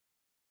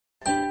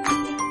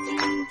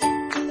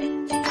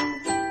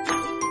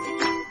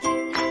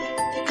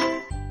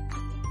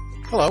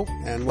Hello,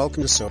 and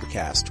welcome to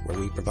Sobercast, where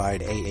we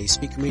provide AA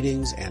speaker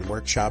meetings and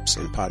workshops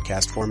in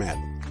podcast format.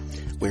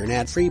 We're an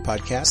ad-free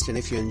podcast, and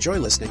if you enjoy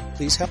listening,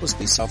 please help us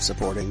be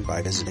self-supporting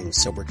by visiting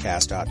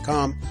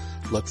Sobercast.com,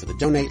 look for the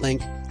donate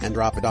link, and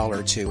drop $1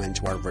 or $2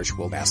 into our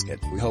virtual basket.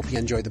 We hope you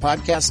enjoyed the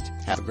podcast.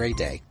 Have a great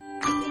day.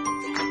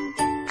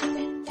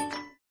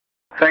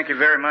 Thank you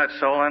very much,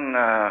 Solon.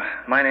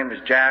 My name is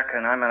Jack,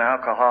 and I'm an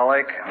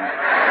alcoholic.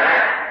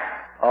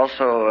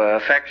 Also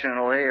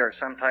affectionately, or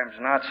sometimes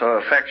not so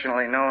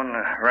affectionately known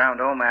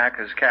around Omak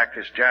as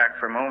Cactus Jack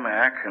from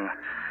Omak. And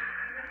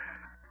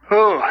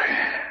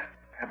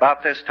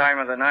about this time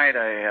of the night,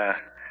 I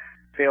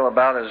feel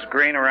about as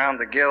green around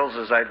the gills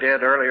as I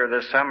did earlier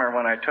this summer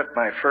when I took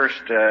my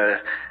first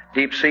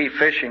deep sea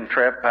fishing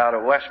trip out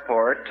of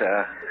Westport.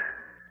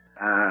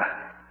 I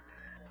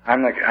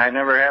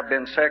never have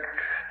been sick.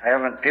 I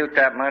haven't puked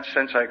that much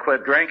since I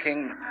quit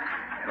drinking,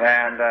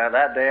 and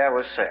that day I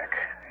was sick.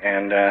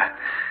 And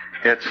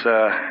it's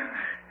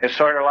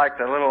sort of like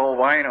the little old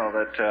wino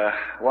that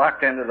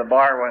walked into the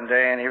bar one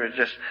day, and he was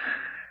just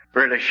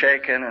really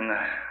shaken, and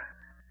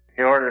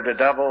he ordered a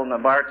double, and the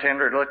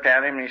bartender looked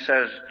at him, and he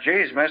says,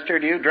 "Geez, mister,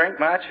 do you drink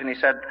much?" And he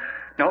said,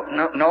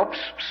 Nope,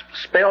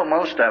 spill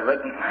most of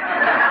it." Then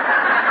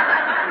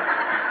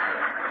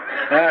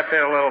I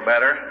feel a little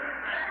better.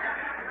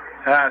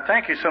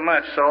 Thank you so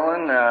much,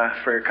 Solon,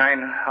 for your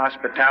kind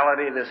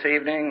hospitality this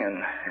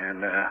evening,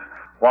 and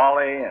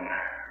Wally, and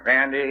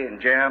Randy,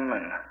 and Jim,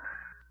 and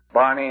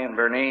Bonnie, and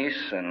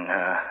Bernice, and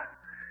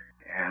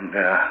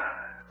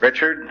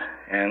Richard,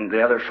 and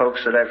the other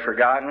folks that I've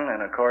forgotten.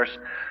 And of course,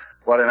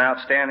 what an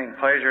outstanding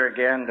pleasure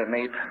again to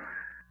meet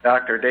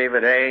Dr.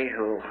 David A.,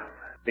 who will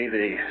be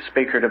the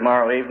speaker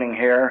tomorrow evening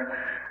here.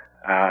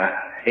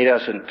 He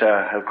doesn't,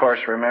 of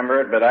course, remember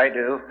it, but I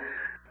do.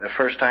 The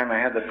first time I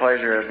had the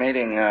pleasure of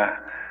meeting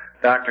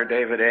Dr.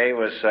 David A.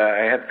 was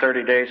I had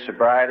 30 days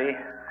sobriety,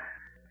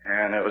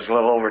 and it was a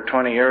little over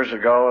 20 years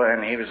ago,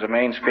 and he was the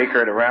main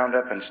speaker at a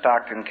roundup in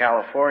Stockton,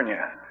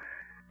 California.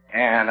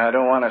 And I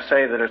don't want to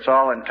say that it's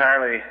all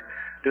entirely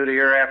due to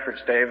your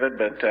efforts, David,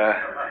 but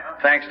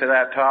thanks to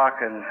that talk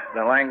and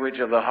the language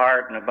of the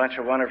heart and a bunch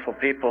of wonderful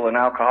people in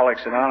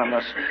Alcoholics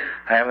Anonymous,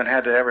 I haven't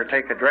had to ever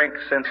take a drink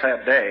since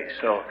that day.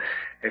 So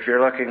if you're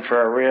looking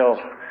for a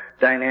real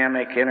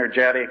dynamic,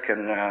 energetic,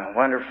 and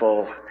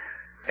wonderful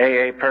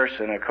AA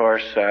person, of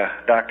course,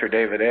 Dr.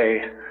 David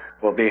A.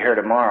 will be here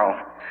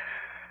tomorrow.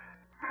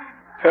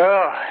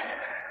 Oh,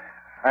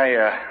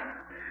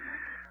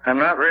 I'm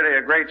not really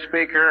a great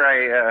speaker.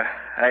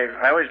 I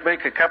always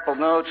make a couple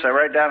notes. I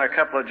write down a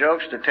couple of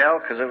jokes to tell,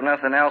 because if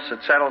nothing else,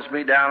 it settles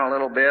me down a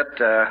little bit.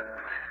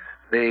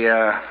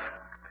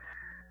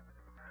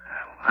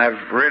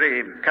 I've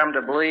really come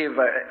to believe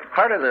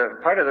part of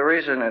the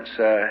reason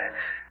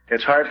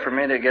it's hard for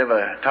me to give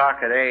a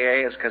talk at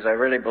AA is because I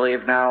really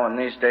believe now in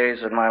these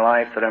days of my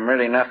life that I'm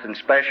really nothing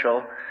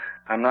special.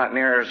 I'm not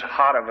near as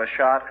hot of a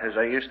shot as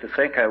I used to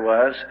think I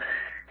was.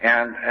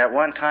 And at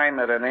one time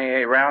at an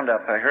AA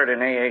roundup, I heard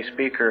an AA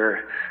speaker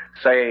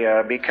say,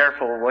 be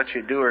careful what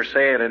you do or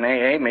say at an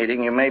AA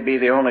meeting. You may be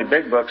the only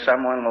big book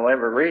someone will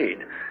ever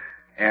read.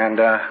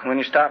 And when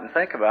you stop and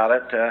think about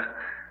it,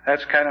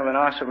 that's kind of an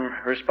awesome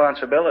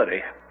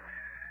responsibility.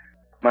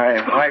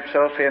 My wife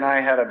Sophie and I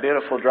had a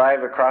beautiful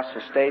drive across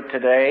the state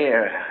today.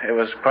 It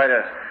was quite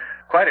a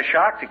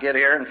shock to get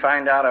here and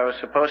find out I was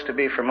supposed to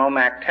be from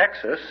Omak,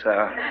 Texas.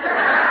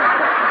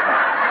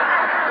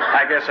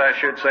 I guess I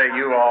should say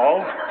you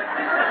all.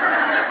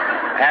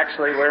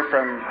 Actually, we're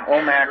from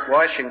Omak,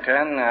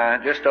 Washington,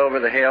 just over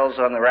the hills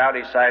on the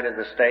rowdy side of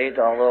the state,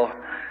 although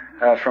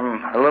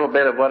from a little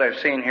bit of what I've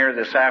seen here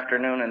this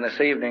afternoon and this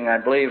evening, I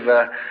believe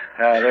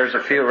there's a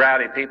few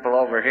rowdy people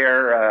over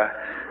here.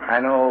 I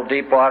know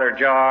Deepwater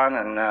John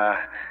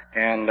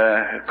and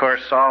of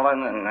course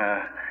Solon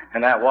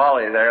and that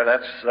Wally there.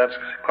 That's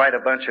quite a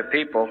bunch of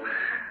people.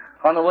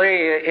 On the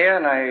way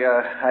in,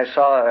 I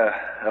saw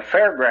a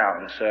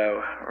fairgrounds.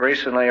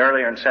 Recently,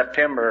 earlier in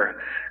September,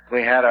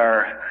 we had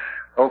our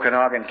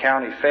Okanagan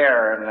County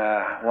Fair,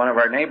 and one of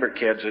our neighbor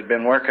kids had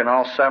been working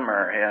all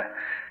summer.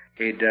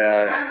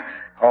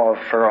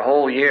 For a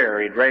whole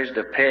year, he'd raised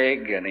a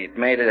pig, and he'd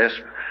made this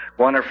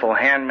wonderful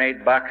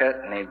handmade bucket,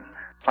 and he'd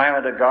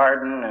planted a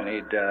garden, and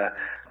he'd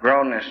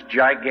grown this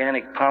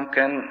gigantic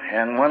pumpkin,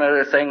 and one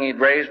other thing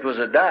he'd raised was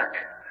a duck.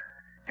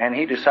 And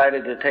he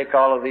decided to take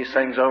all of these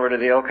things over to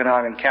the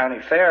Okanagan County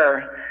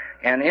Fair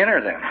and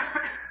enter them.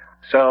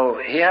 So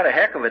he had a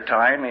heck of a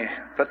time. He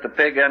put the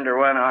pig under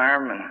one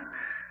arm and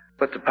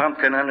put the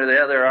pumpkin under the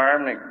other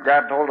arm, and he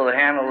grabbed hold of the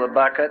handle of the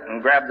bucket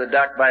and grabbed the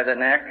duck by the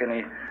neck, and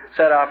he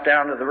set off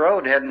down to the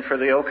road heading for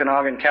the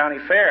Okanagan County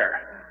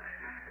Fair.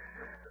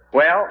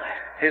 Well,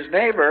 his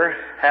neighbor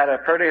had a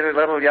pretty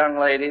little young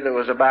lady that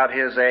was about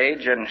his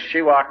age, and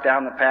she walked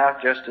down the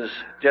path just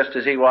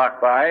as he walked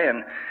by,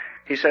 and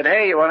he said,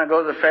 "Hey, you want to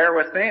go to the fair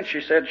with me?" And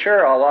she said,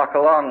 "Sure, I'll walk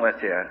along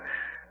with you."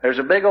 There's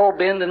a big old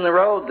bend in the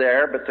road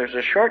there, but there's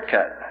a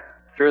shortcut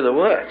through the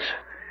woods.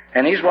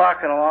 And he's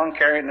walking along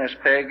carrying this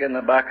pig and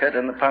the bucket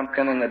and the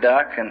pumpkin and the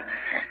duck. And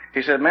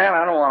he said, man,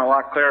 I don't want to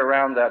walk clear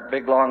around that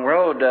big long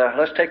road.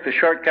 Let's take the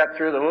shortcut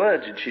through the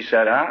woods. And she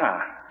said,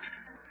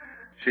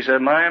 She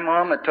said, my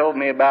mama told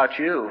me about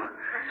you.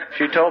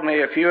 She told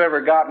me if you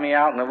ever got me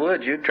out in the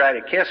woods, you'd try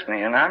to kiss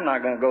me, and I'm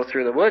not going to go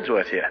through the woods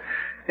with you.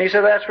 And he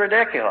said, that's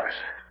ridiculous.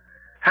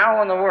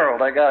 How in the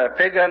world? I got a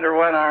pig under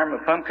one arm, a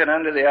pumpkin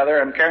under the other,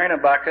 I'm carrying a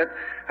bucket,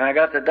 and I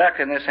got the duck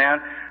in this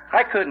hand.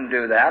 I couldn't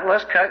do that.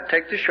 Let's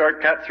take the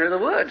shortcut through the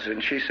woods.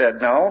 And she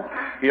said, no,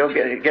 you'll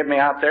get me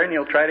out there and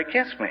you'll try to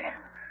kiss me.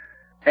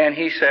 And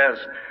he says,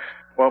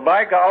 well,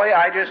 by golly,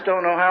 I just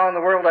don't know how in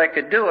the world I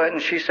could do it.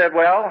 And she said,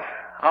 well,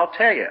 I'll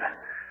tell you.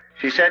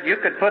 She said, you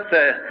could put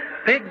the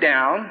pig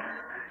down,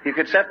 you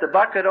could set the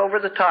bucket over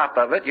the top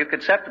of it, you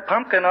could set the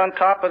pumpkin on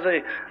top of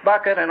the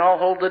bucket, and I'll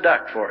hold the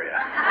duck for you.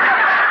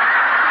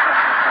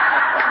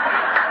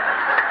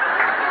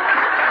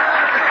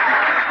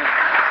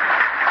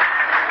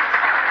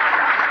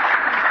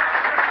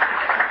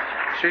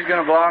 She's going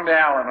to belong to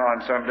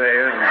Al-Anon someday,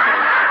 isn't she?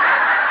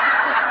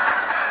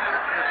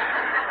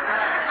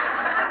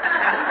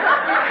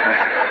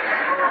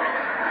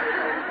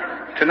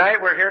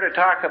 Tonight we're here to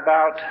talk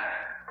about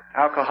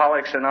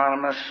Alcoholics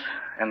Anonymous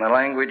and the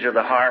language of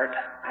the heart.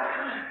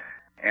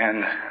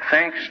 And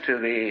thanks to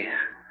the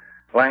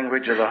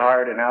language of the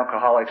heart in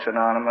Alcoholics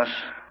Anonymous,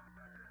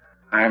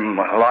 I'm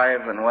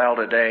alive and well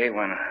today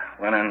when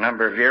a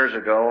number of years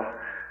ago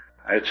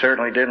it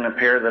certainly didn't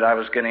appear that I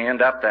was going to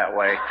end up that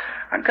way.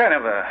 I'm kind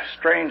of a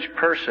strange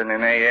person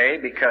in AA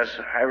because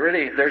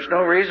there's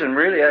no reason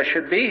really I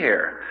should be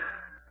here.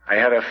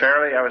 I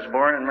was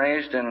born and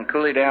raised in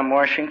Cooley Dam,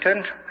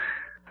 Washington.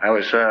 I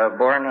was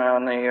born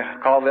on the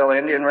Colville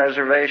Indian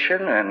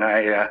Reservation, and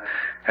I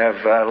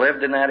have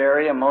lived in that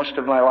area most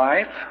of my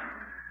life.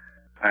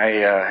 I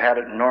had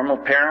normal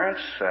parents.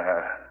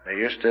 They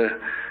used to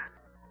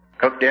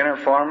cook dinner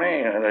for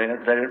me.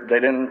 They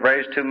didn't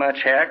raise too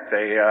much heck.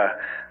 I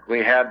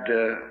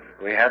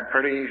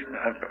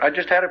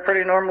just had a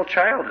pretty normal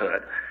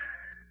childhood.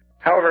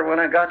 However, when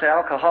I got to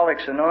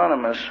Alcoholics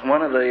Anonymous,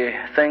 one of the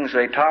things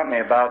they taught me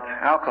about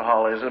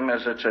alcoholism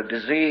is it's a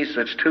disease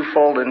that's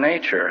twofold in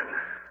nature.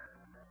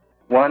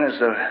 One is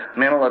the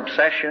mental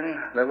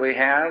obsession that we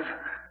have,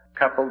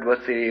 coupled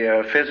with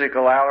the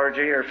physical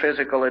allergy or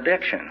physical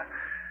addiction.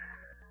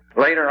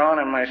 Later on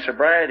in my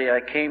sobriety,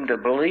 I came to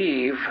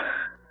believe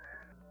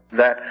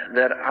that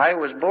I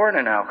was born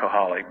an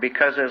alcoholic,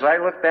 because as I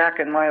look back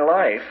in my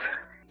life,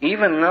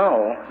 even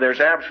though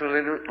there's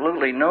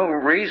absolutely no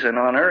reason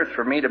on earth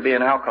for me to be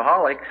an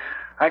alcoholic,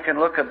 I can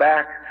look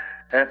back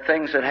at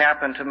things that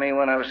happened to me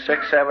when I was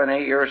 6, 7,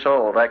 8 years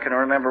old. I can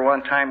remember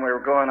one time we were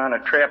going on a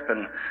trip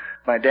and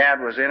my dad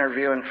was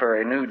interviewing for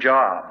a new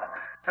job.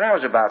 And I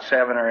was about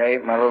 7 or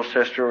 8. My little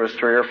sister was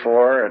 3 or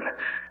 4. And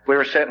we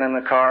were sitting in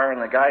the car,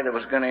 and the guy that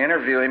was going to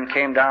interview him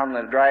came down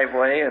the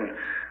driveway and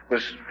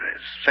was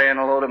saying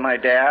hello to my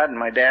dad. And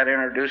my dad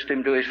introduced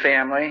him to his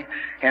family.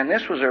 And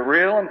this was a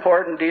real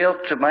important deal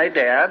to my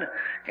dad.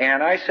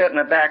 And I sat in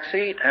the back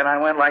seat, and I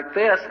went like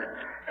this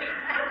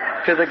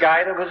to the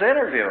guy that was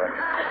interviewing.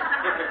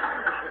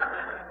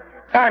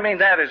 I mean,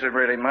 that isn't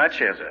really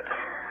much, is it?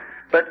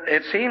 But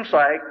it seems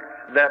like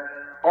that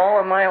all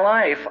of my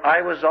life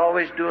I was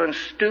always doing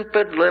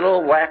stupid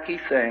little wacky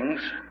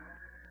things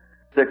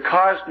that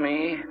caused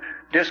me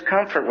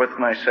discomfort with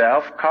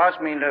myself, caused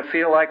me to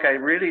feel like I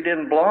really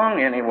didn't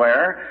belong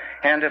anywhere,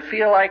 and to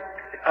feel like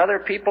other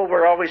people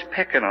were always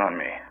picking on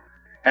me.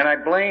 And I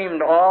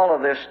blamed all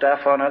of this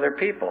stuff on other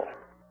people.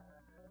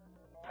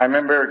 I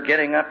remember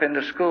getting up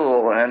into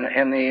school and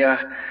in the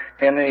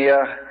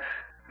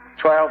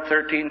 12,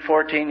 13,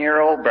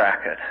 14-year-old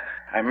bracket.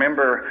 I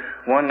remember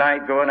one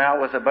night going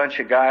out with a bunch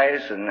of guys,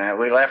 and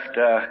we left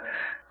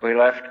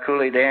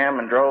Cooley Dam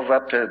and drove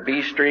up to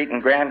B Street in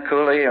Grand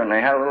Coulee, and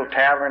they had a little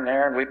tavern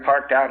there, and we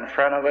parked out in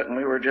front of it, and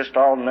we were just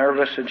all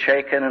nervous and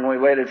shaken, and we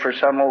waited for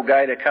some old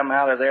guy to come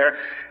out of there,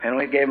 and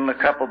we gave him a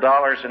couple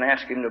dollars and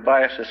asked him to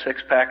buy us a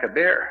 6-pack of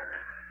beer.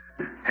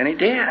 And he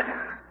did.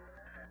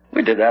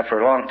 We did that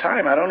for a long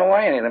time. I don't know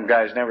why any of them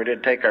guys never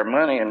did take our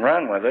money and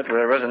run with it.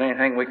 There wasn't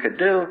anything we could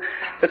do.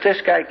 But this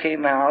guy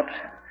came out,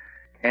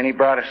 and he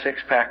brought a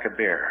 6-pack of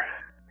beer.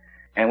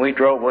 And we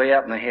drove way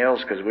up in the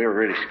hills because we were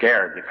really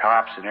scared. The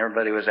cops and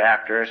everybody was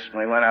after us. And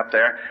we went up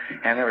there,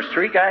 and there was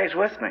 3 guys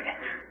with me.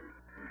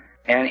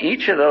 And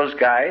each of those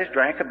guys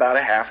drank about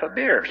a half a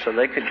beer so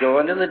they could go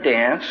into the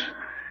dance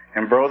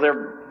and blow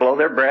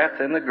their breath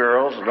in the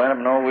girls, let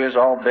them know we was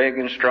all big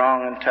and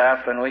strong and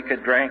tough, and we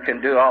could drink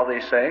and do all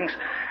these things.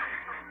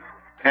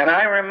 And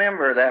I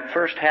remember that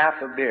first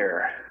half of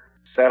beer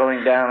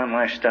settling down in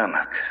my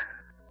stomach.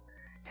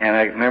 And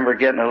I remember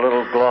getting a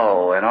little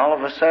glow, and all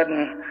of a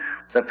sudden,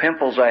 the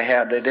pimples I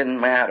had, they didn't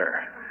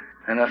matter.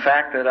 And the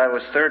fact that I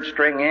was third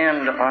string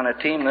end on a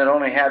team that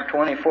only had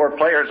 24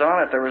 players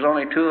on it, there was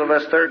only 2 of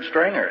us third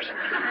stringers.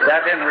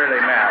 That didn't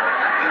really matter.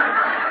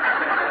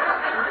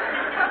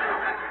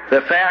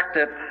 The fact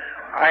that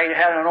I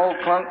had an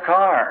old clunk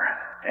car,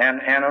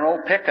 and an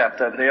old pickup.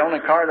 The only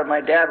car that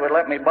my dad would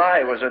let me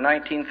buy was a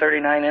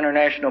 1939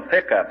 International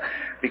pickup,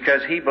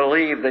 because he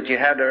believed that you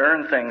had to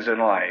earn things in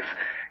life.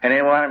 And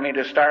he wanted me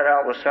to start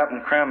out with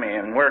something crummy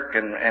and work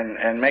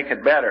and make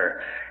it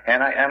better.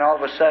 And all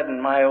of a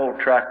sudden, my old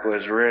truck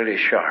was really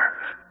sharp.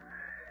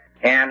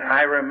 And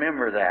I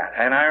remember that.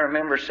 And I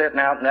remember sitting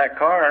out in that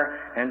car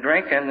and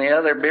drinking the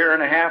other beer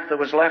and a half that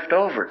was left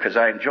over, because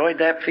I enjoyed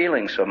that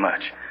feeling so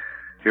much.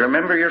 Do you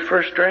remember your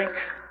first drink?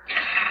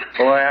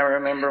 Boy, I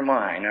remember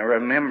mine. I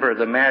remember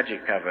the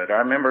magic of it. I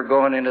remember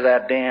going into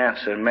that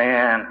dance, and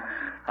man,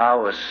 I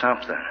was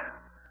something.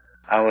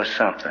 I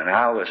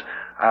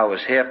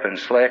was hip and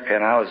slick,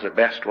 and I was the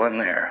best one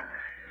there.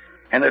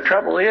 And the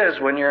trouble is,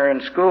 when you're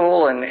in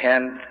school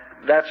and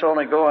that's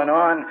only going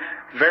on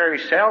very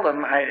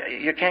seldom,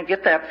 you can't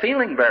get that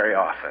feeling very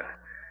often.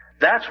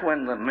 That's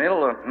when the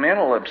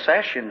mental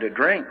obsession to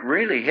drink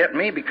really hit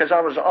me, because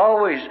I was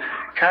always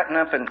cutting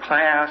up in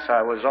class.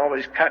 I was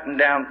always cutting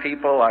down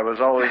people. I was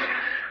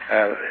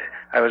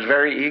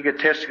very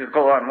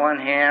egotistical on one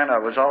hand. I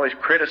was always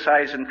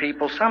criticizing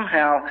people.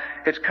 Somehow,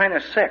 it's kind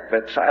of sick,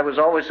 but I was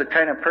always the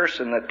kind of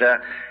person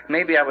that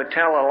maybe I would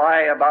tell a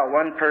lie about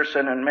one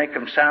person and make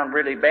them sound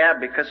really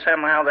bad, because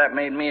somehow that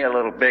made me a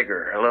little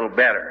bigger, a little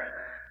better.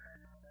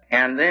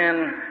 And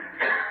then,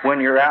 when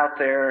you're out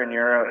there and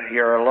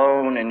you're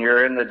alone and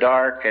you're in the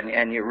dark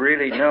and you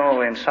really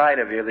know inside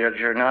of you that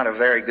you're not a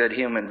very good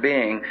human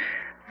being,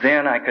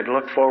 then I could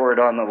look forward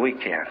on the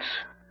weekends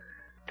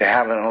to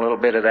having a little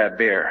bit of that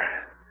beer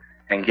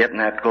and getting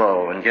that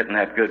glow and getting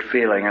that good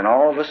feeling. And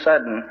all of a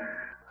sudden,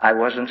 I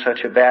wasn't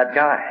such a bad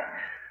guy.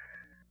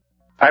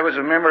 I was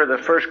a member of the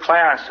first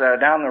class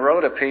down the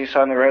road a piece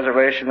on the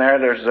reservation there.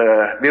 There's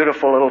a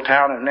beautiful little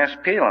town of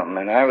Nespelem,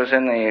 and I was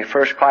in the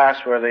first class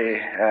where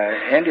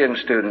the Indian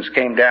students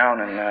came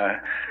down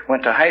and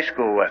went to high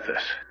school with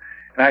us.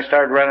 And I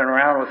started running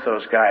around with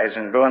those guys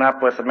and going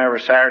up with them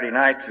every Saturday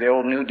night to the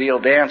old New Deal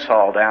dance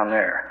hall down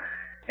there.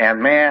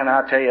 And man,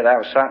 I'll tell you, that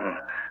was something.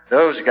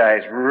 Those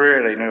guys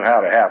really knew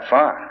how to have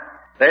fun.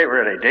 They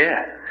really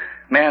did.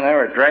 Man, they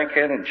were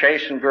drinking and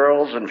chasing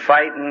girls and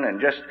fighting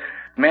and just...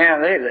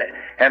 Man,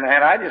 and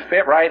I just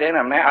fit right in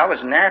them. I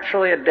was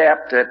naturally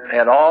adept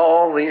at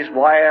all these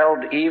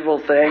wild, evil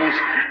things,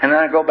 and then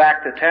I'd go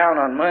back to town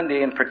on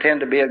Monday and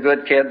pretend to be a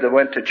good kid that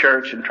went to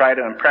church and try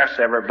to impress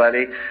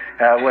everybody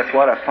with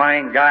what a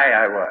fine guy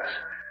I was.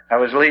 I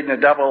was leading a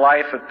double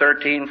life at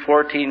 13,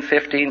 14,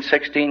 15,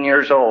 16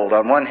 years old.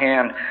 On one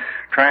hand,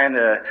 trying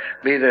to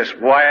be this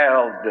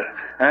wild,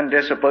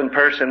 undisciplined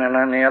person, and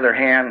on the other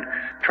hand,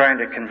 trying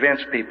to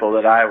convince people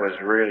that I was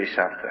really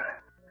something.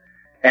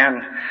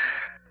 And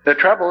the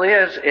trouble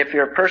is, if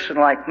you're a person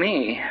like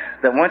me,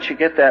 that once you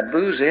get that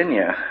booze in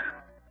you,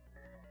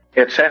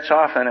 it sets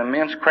off an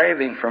immense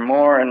craving for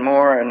more and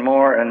more and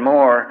more and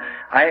more.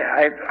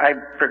 I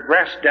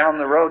progressed down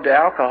the road to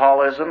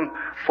alcoholism,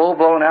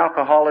 full-blown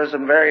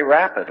alcoholism, very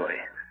rapidly.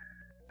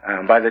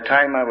 By the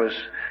time I was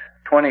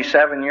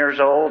 27 years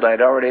old,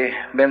 I'd already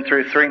been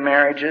through 3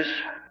 marriages.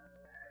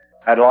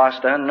 I'd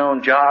lost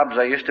unknown jobs.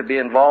 I used to be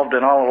involved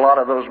in a lot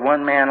of those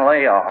one-man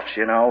layoffs,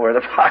 you know, where the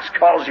boss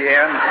calls you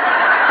in.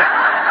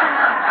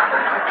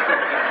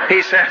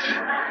 He says,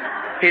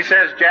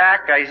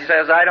 Jack,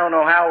 I don't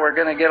know how we're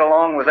going to get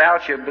along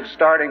without you, but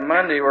starting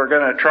Monday we're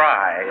going to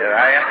try.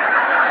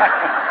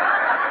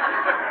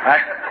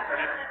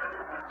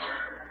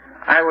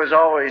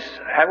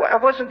 I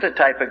wasn't the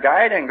type of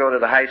guy. I didn't go to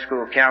the high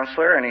school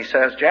counselor and he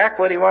says, Jack,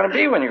 what do you want to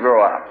be when you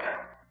grow up?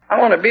 I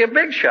want to be a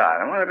big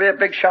shot. I want to be a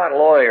big shot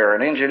lawyer,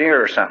 an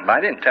engineer or something. I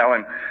didn't tell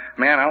him,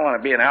 man, I want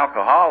to be an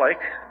alcoholic.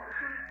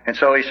 And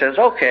so he says,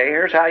 okay,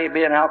 here's how you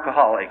be an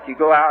alcoholic. You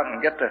go out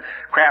and get the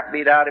crap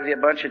beat out of you a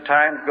bunch of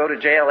times, go to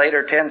jail 8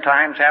 or 10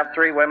 times, have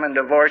 3 women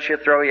divorce you,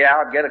 throw you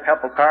out, get a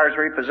couple cars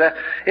repossessed.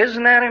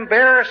 Isn't that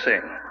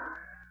embarrassing?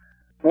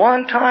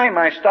 One time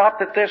I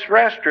stopped at this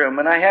restroom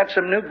and I had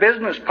some new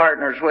business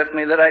partners with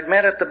me that I'd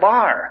met at the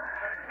bar.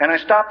 And I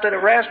stopped at a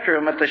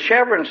restroom at the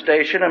Chevron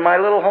station in my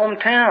little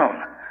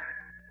hometown.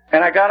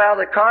 And I got out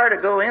of the car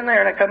to go in there,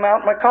 and I come out,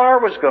 and my car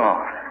was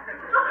gone.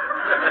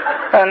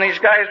 And these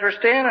guys were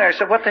standing there. I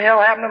said, what the hell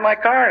happened to my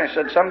car? And he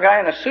said, some guy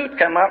in a suit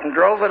come up and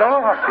drove it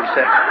off, he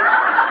said.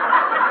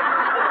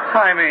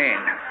 I mean,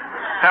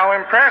 how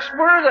impressed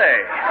were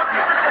they?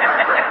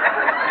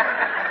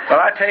 Well,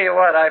 I tell you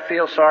what, I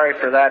feel sorry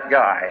for that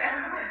guy.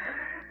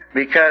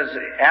 Because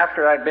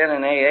after I'd been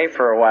in AA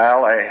for a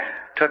while, I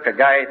took a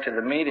guy to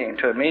a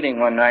meeting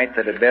one night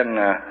that had been...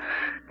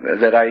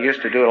 that I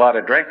used to do a lot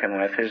of drinking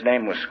with. His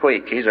name was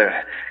Squeak. He's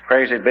a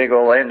crazy big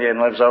old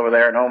Indian, lives over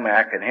there in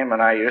Omak, and him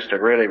and I used to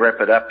really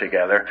rip it up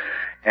together.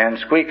 And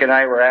Squeak and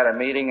I were at a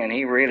meeting, and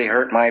he really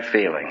hurt my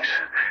feelings.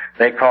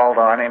 They called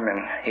on him,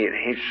 and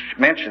he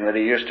mentioned that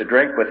he used to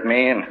drink with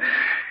me,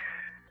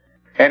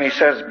 and he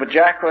says, but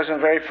Jack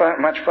wasn't very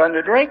much fun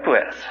to drink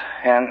with.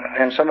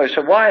 And somebody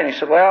said, why? And he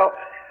said, well,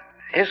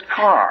 his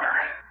car.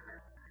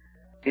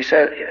 He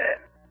said,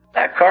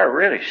 that car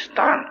really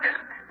stunk.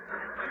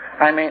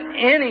 I mean,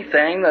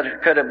 anything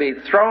that could have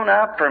been thrown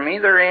up from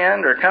either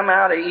end or come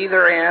out of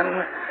either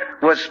end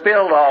was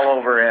spilled all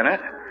over in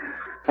it.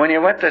 When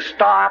you went to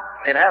stop,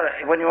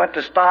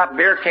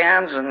 beer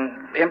cans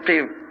and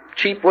empty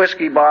cheap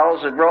whiskey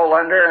bottles would roll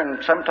under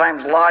and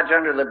sometimes lodge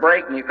under the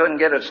brake and you couldn't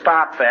get it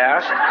stopped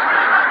fast.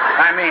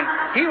 I mean,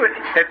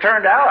 it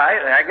turned out,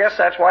 I guess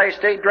that's why he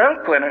stayed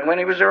drunk when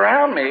he was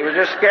around me. He was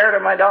just scared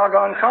of my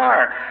doggone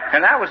car.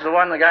 And that was the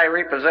one the guy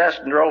repossessed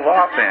and drove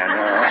off in,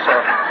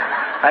 So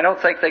I don't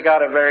think they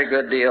got a very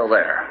good deal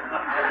there.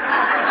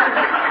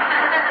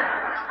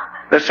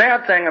 The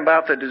sad thing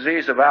about the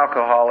disease of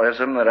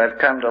alcoholism that I've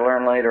come to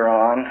learn later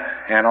on,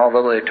 and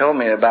although they told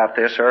me about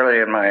this early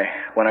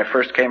when I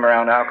first came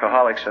around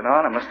Alcoholics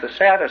Anonymous, the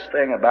saddest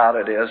thing about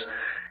it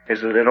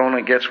is that it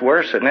only gets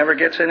worse. It never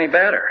gets any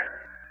better.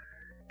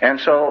 And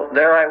so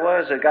there I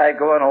was, a guy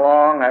going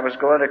along. I was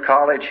going to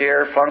college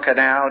here, flunking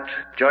out,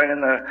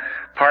 joining the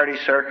party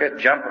circuit,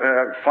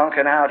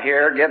 flunking out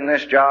here, getting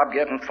this job,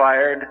 getting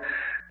fired.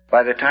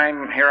 By the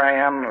time here I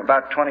am,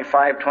 about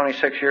 25,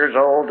 26 years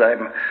old,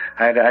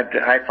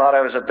 I thought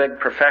I was a big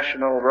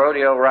professional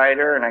rodeo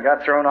rider, and I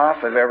got thrown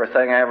off of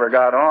everything I ever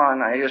got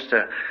on. I used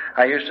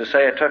to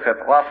say it took an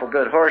awful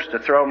good horse to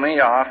throw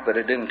me off, but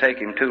it didn't take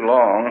him too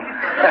long.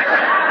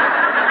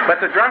 But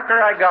the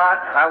drunker I got,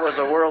 I was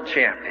a world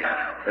champion.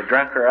 The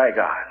drunker I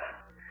got.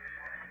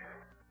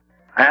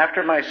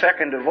 After my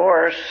second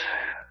divorce,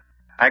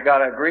 I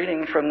got a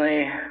greeting from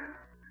the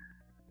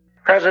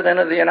President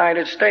of the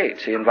United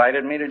States. He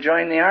invited me to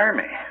join the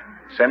Army.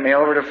 Sent me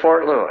over to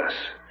Fort Lewis.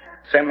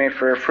 Sent me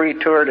for a free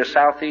tour to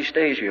Southeast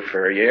Asia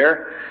for a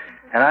year.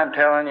 And I'm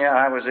telling you,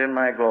 I was in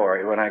my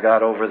glory when I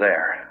got over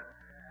there.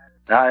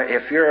 Now,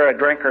 if you're a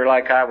drinker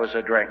like I was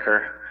a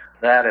drinker,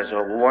 that is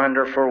a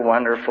wonderful,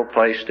 wonderful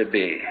place to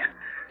be.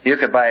 You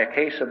could buy a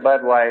case of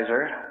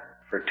Budweiser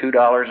for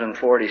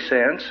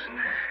 $2.40.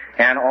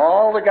 And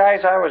all the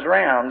guys I was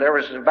around, there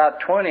was about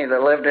 20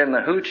 that lived in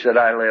the hooch that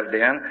I lived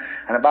in,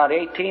 and about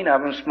 18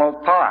 of them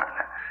smoked pot.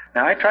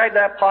 Now, I tried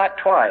that pot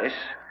twice,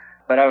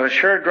 but I was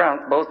sure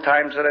drunk both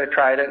times that I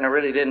tried it, and it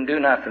really didn't do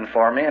nothing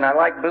for me, and I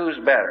like booze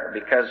better,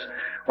 because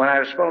when I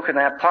was smoking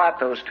that pot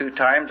those 2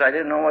 times, I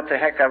didn't know what the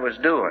heck I was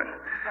doing.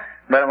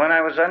 But when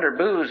I was under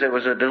booze, it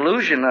was a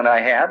delusion that I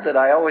had that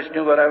I always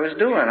knew what I was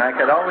doing. I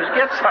could always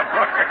get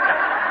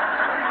somewhere.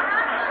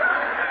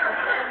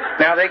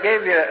 Now, they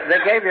gave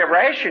you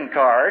ration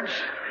cards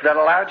that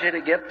allowed you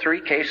to get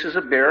 3 cases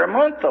of beer a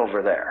month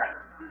over there.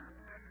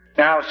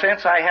 Now,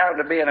 since I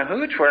happened to be in a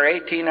hooch where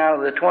 18 out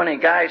of the 20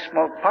 guys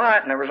smoked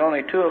pot and there was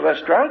only 2 of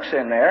us drunks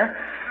in there,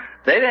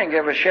 they didn't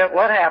give a shit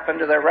what happened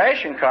to their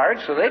ration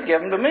cards, so they'd give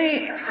them to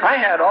me.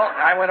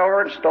 I went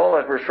over and stole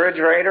a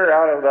refrigerator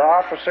out of the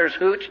officer's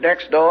hooch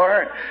next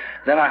door.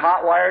 Then I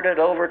hot-wired it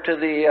over to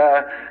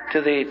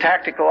the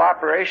Tactical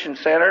Operations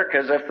Center,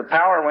 because if the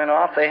power went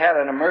off, they had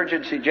an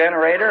emergency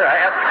generator. I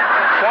had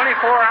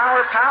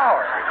 24-hour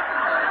power.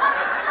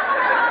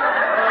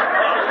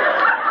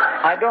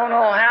 I don't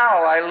know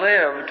how I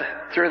lived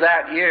through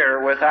that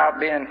year without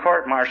being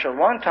court-martialed.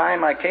 One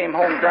time I came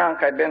home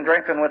drunk. I'd been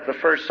drinking with the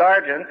first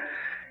sergeant,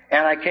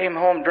 and I came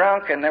home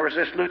drunk, and there was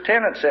this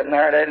lieutenant sitting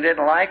there that I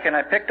didn't like, and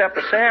I picked up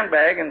a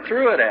sandbag and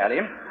threw it at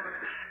him.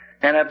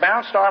 And it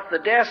bounced off the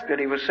desk that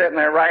he was sitting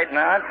there writing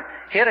on,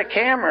 hit a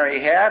camera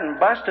he had, and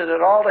busted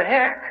it all to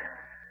heck.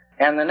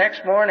 And the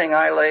next morning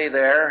I lay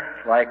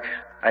there, like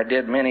I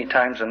did many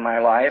times in my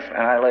life,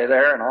 and I lay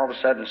there, and all of a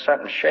sudden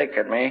something's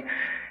shaking me.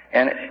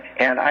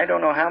 And I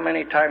don't know how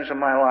many times in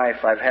my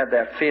life I've had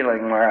that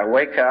feeling where I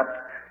wake up,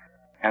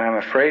 and I'm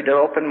afraid to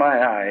open my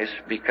eyes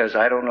because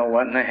I don't know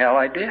what in the hell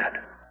I did.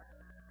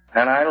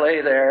 And I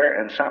lay there,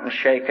 and something's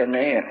shaking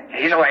me, and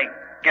he's awake.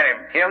 Get him.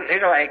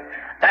 He's awake.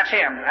 That's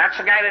him. That's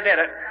the guy that did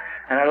it.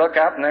 And I look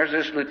up, and there's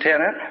this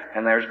lieutenant,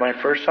 and there's my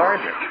first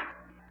sergeant.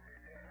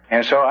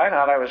 And so I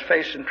thought I was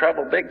facing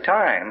trouble big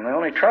time. The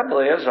only trouble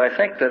is, I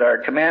think that our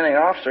commanding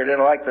officer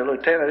didn't like the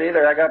lieutenant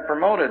either. I got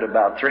promoted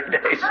about 3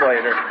 days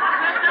later.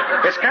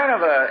 It's kind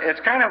of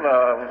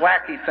a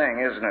wacky thing,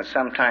 isn't it?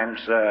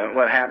 Sometimes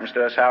what happens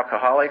to us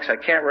alcoholics. I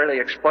can't really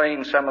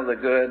explain some of the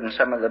good and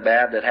some of the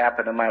bad that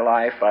happened in my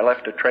life. I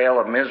left a trail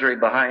of misery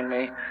behind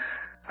me.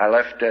 I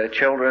left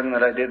children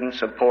that I didn't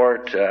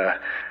support.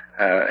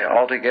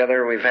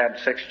 Altogether, we've had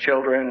 6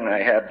 children.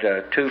 I had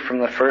 2 from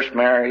the first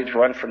marriage,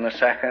 1 from the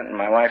second, and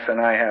my wife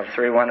and I have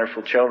 3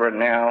 wonderful children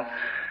now.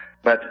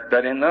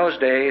 But in those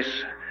days,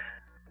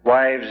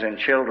 wives and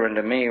children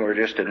to me were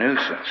just a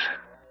nuisance.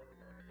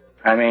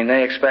 I mean,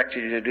 they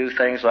expected you to do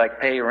things like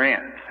pay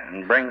rent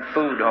and bring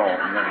food home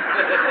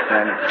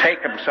and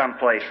take them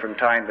someplace from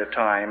time to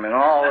time and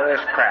all of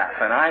this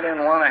crap, and I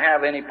didn't want to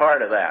have any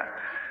part of that.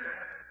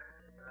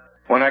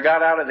 When I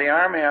got out of the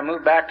Army, I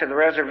moved back to the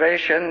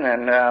reservation,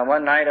 and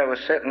one night I was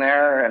sitting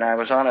there, and I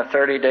was on a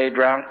 30-day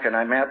drunk, and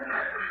I met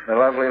the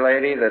lovely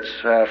lady that's,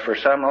 for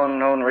some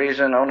unknown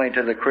reason, only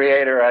to the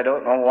Creator. I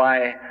don't know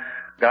why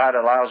God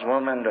allows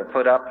women to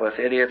put up with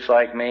idiots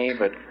like me,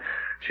 but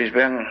she's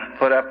been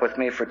put up with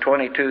me for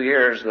 22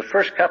 years. The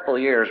first couple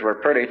of years were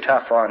pretty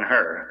tough on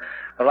her.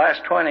 The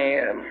last 20,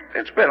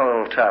 it's been a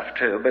little tough,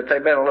 too, but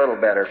they've been a little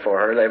better for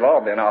her. They've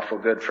all been awful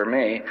good for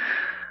me.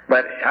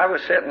 But I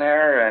was sitting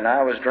there and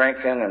I was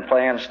drinking and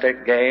playing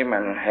stick game,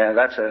 and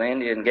that's an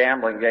Indian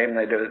gambling game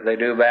they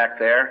do back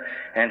there.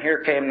 And here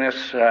came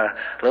this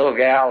little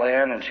gal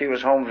in, and she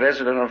was home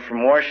visiting them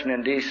from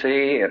Washington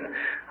D.C. And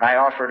I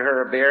offered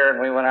her a beer, and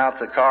we went out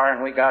to the car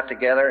and we got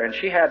together, and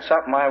she had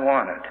something I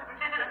wanted.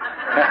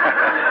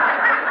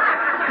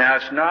 Now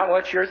it's not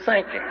what you're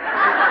thinking.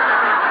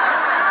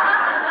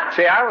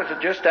 See, I was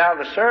just out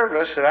of the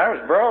service, and I was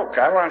broke.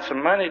 I wanted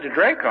some money to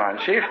drink on.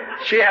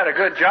 She had a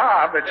good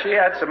job, but she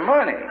had some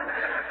money.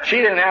 She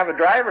didn't have a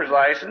driver's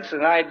license,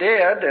 and I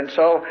did, and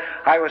so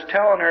I was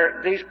telling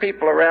her, these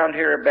people around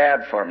here are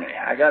bad for me.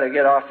 I got to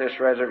get off this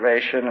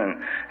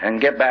reservation and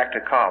get back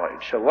to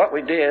college. So what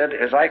we did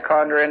is I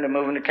conned her into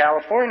moving to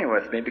California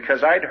with me,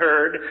 because I'd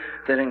heard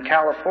that in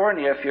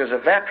California, if you was a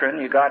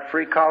veteran, you got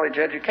free college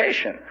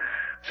education.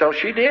 So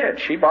she did.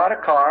 She bought a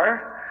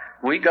car.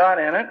 We got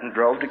in it and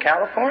drove to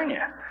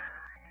California.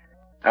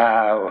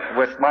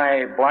 With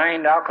my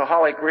blind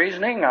alcoholic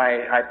reasoning,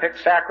 I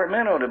picked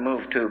Sacramento to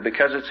move to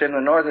because it's in the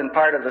northern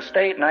part of the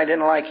state and I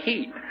didn't like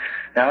heat.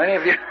 Now, any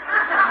of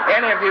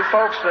you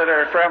folks that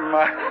are from,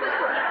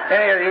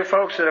 any of you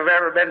folks that have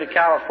ever been to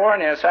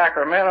California,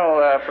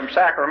 Sacramento, from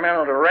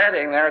Sacramento to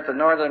Redding, there at the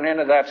northern end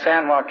of that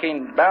San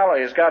Joaquin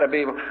Valley, has got to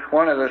be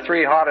one of the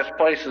 3 hottest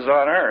places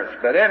on earth.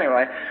 But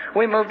anyway,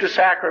 we moved to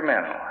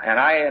Sacramento and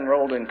I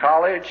enrolled in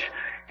college.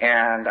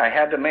 And I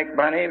had to make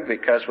money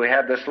because we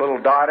had this little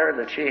daughter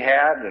that she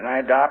had and I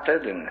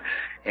adopted,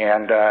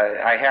 and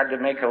I had to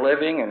make a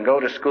living and go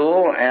to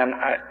school. And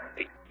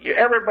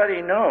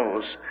everybody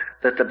knows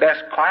that the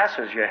best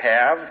classes you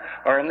have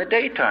are in the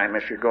daytime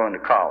if you're going to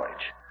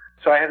college.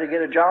 So I had to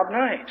get a job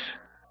nights.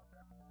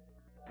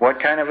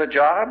 What kind of a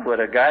job? Would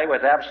a guy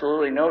with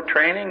absolutely no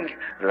training,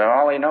 that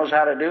all he knows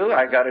how to do?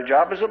 I got a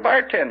job as a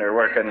bartender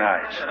working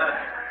nights.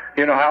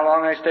 You know how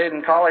long I stayed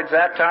in college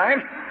that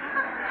time?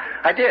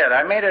 I did.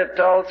 I made it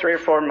 3 or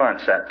 4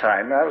 months that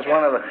time. That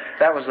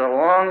was the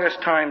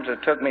longest times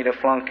it took me to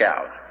flunk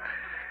out.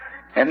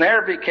 And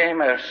there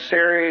became a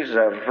series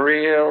of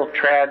real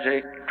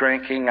tragic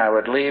drinking. I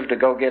would leave to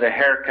go get a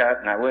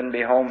haircut, and I wouldn't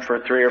be home for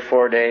 3 or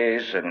 4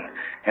 days. And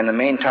in the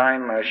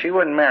meantime, she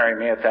wouldn't marry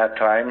me at that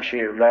time.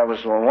 That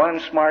was the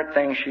one smart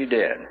thing she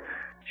did.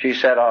 She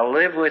said, I'll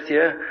live with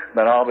you,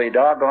 but I'll be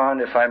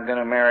doggone if I'm going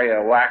to marry a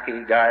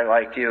wacky guy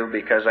like you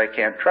because I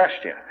can't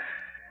trust you.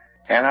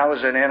 And I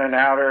was an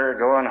in-and-outer,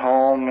 going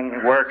home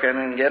and working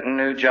and getting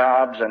new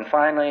jobs. And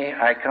finally,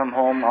 I come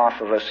home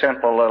off of a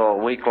simple little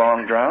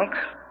week-long drunk.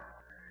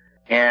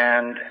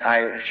 And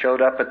I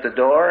showed up at the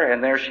door,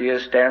 and there she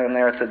is standing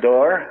there at the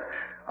door.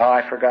 Oh,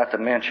 I forgot to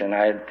mention,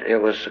 it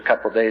was a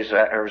couple of days, it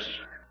was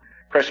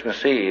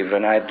Christmas Eve,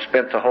 and I'd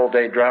spent the whole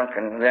day drunk,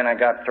 and then I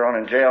got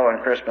thrown in jail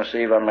on Christmas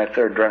Eve on my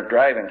 3rd drunk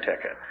driving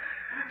ticket.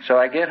 So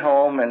I get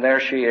home, and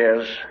there she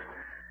is,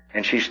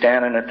 and she's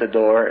standing at the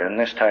door, and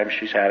this time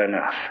she's had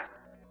enough.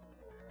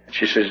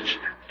 She says,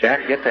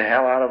 Jack, get the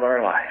hell out of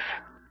our life.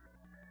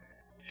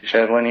 She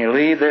said, when you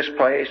leave this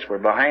place, we're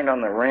behind on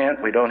the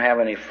rent, we don't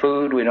have any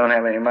food, we don't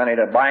have any money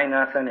to buy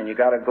nothing, and you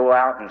got to go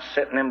out and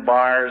sit in them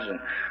bars and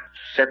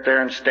sit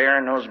there and stare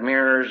in those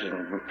mirrors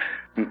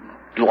and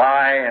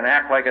lie and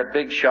act like a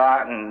big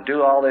shot and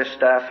do all this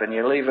stuff, and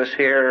you leave us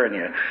here and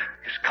you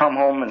just come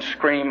home and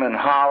scream and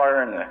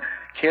holler, and the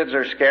kids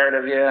are scared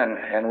of you,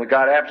 and we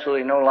got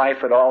absolutely no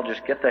life at all.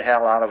 Just get the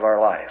hell out of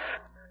our life.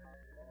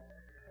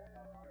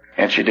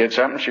 And she did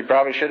something she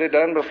probably should have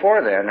done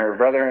before then.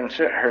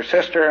 Her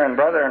sister and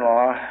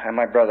brother-in-law, and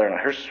my brother-in-law,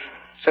 her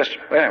sister,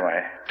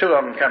 anyway, 2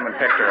 of them come and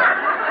picked her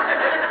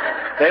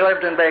up. They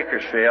lived in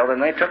Bakersfield,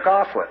 and they took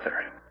off with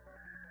her.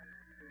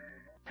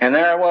 And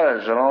there I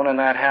was, alone in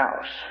that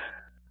house.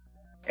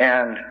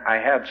 And I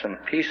had some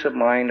peace of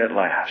mind at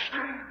last.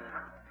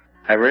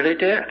 I really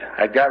did.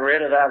 I got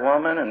rid of that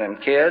woman and them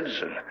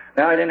kids, and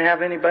now I didn't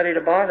have anybody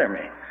to bother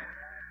me.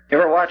 You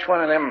ever watch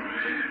one of them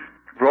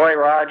Roy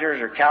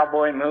Rogers or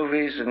cowboy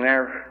movies, and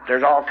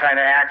there's all kind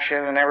of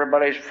action, and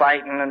everybody's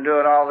fighting and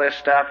doing all this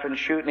stuff and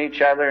shooting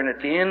each other, and at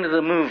the end of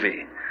the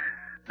movie,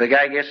 the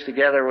guy gets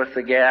together with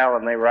the gal,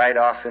 and they ride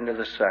off into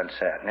the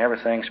sunset, and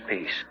everything's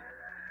peace.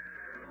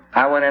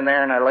 I went in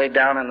there, and I laid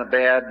down in the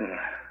bed, and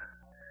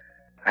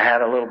I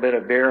had a little bit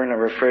of beer in the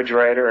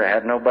refrigerator. I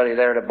had nobody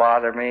there to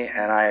bother me,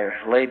 and I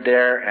laid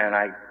there, and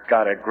I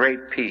got a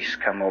great peace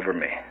come over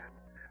me.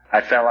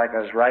 I felt like I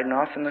was riding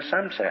off in the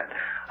sunset.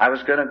 I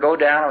was going to go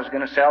down, I was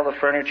going to sell the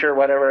furniture,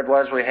 whatever it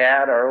was we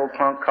had, our old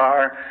punk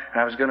car,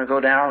 and I was going to go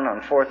down on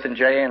 4th and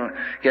J and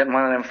get in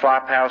one of them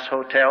flop house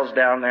hotels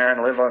down there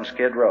and live on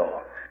Skid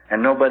Row.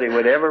 And nobody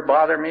would ever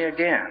bother me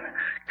again.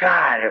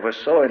 God, it was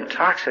so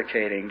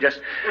intoxicating,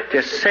 just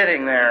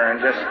sitting there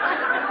and just,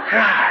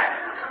 God.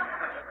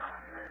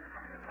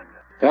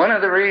 One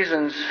of the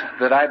reasons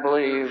that I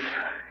believe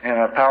in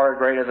a power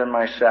greater than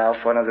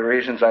myself, one of the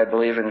reasons I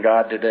believe in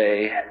God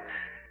today,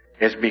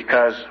 is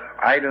because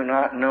I do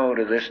not know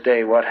to this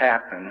day what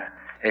happened,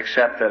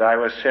 except that I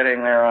was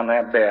sitting there on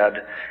that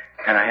bed,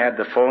 and I had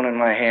the phone in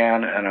my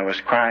hand, and I was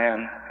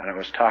crying, and I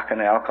was talking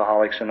to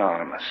Alcoholics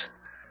Anonymous.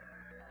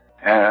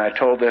 And I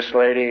told this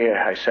lady,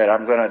 I said,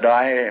 I'm going to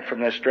die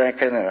from this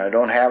drinking, and I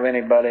don't have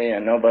anybody,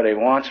 and nobody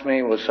wants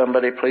me. Will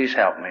somebody please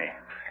help me?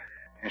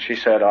 And she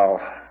said, I'll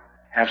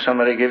have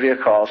somebody give you a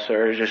call,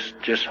 sir.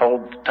 Just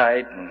hold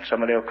tight, and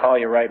somebody will call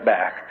you right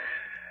back.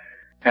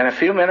 And a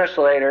few minutes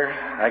later,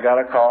 I got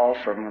a call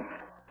from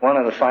one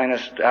of the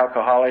finest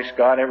alcoholics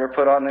God ever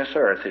put on this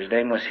earth. His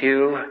name was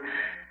Hugh.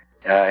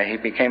 He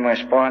became my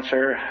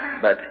sponsor,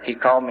 but he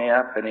called me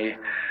up, and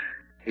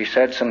he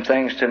said some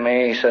things to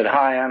me. He said,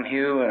 hi, I'm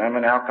Hugh, and I'm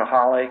an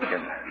alcoholic.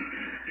 And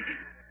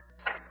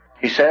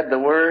he said the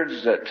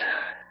words that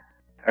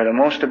are the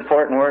most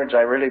important words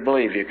I really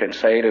believe you can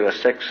say to a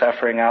sick,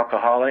 suffering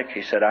alcoholic.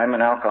 He said, I'm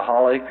an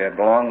alcoholic. I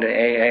belong to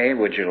AA.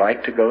 Would you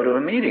like to go to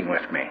a meeting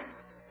with me?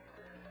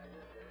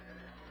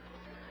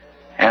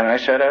 And I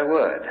said I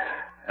would.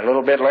 A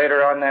little bit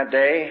later on that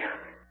day,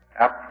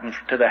 up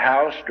to the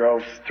house,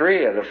 drove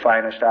 3 of the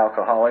finest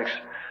alcoholics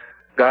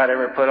God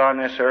ever put on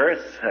this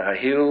earth.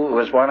 Hugh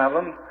was one of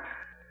them.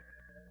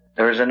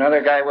 There was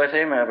another guy with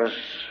him. It was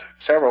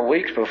several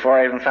weeks before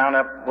I even found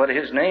out what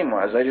his name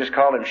was. They just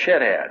called him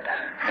Shithead.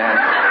 And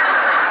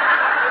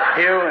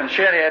Hugh and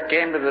Shithead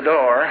came to the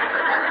door.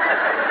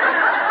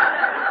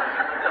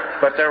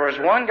 But there was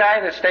one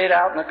guy that stayed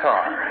out in the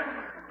car.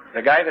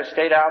 The guy that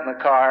stayed out in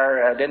the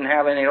car didn't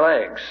have any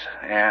legs,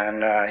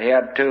 and he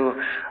had 2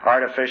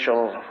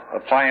 artificial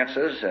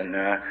appliances,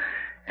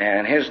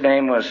 and his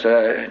name was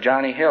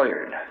Johnny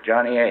Hilliard,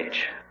 Johnny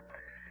H.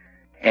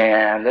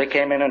 And they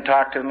came in and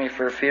talked to me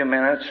for a few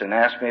minutes and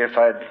asked me if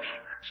I'd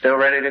still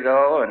ready to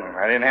go, and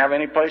I didn't have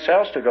any place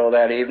else to go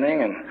that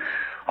evening. And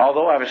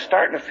although I was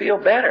starting to feel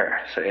better,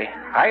 see,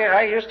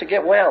 I used to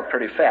get well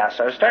pretty fast.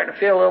 I was starting to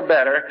feel a little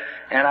better,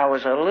 and I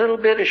was a little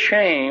bit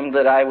ashamed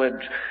that I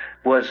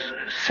was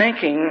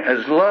sinking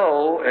as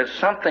low as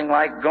something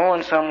like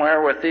going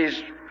somewhere with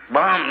these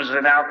bums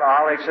in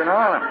Alcoholics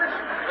Anonymous.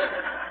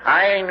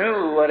 I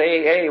knew what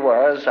AA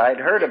was. I'd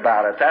heard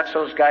about it. That's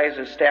those guys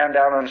that stand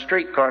out on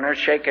street corners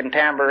shaking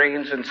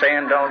tambourines and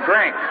saying don't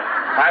drink.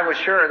 I was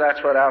sure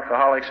that's what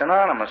Alcoholics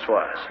Anonymous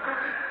was.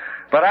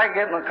 But I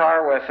get in the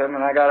car with him,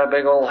 and I got a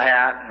big old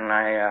hat, and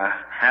I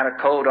had a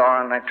coat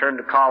on, and I turned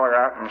the collar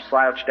up and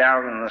slouched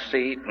down in the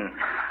seat, and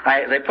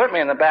they put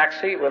me in the back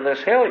seat with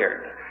this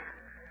Hilliard.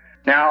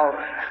 Now,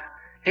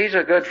 he's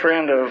a good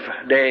friend of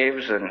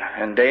Dave's,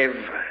 and Dave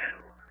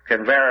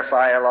can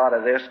verify a lot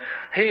of this.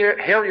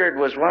 Hilliard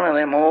was one of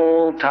them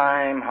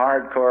old-time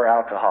hardcore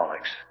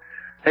alcoholics.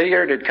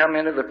 Hilliard had come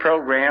into the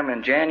program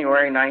in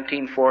January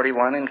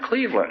 1941 in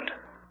Cleveland.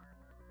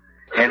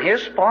 And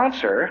his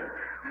sponsor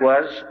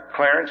was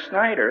Clarence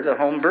Snyder, the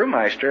home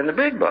brewmeister in the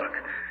Big Book.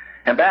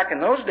 And back in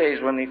those days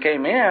when he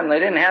came in, they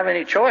didn't have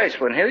any choice.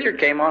 When Hilliard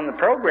came on the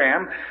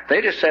program, they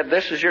just said,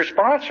 this is your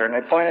sponsor. And they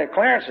pointed at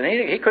Clarence, and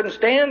he couldn't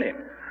stand him.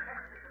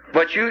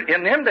 But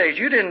in them days,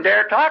 you didn't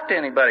dare talk to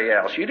anybody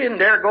else. You didn't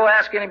dare go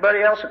ask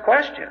anybody else a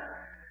question.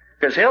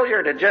 Because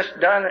Hilliard had just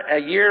done a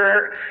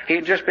year,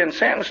 he'd just been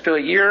sentenced to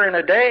a year and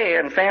a day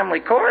in family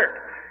court.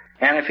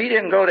 And if he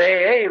didn't go to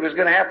AA, he was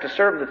going to have to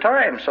serve the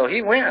time. So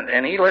he went,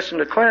 and he listened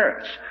to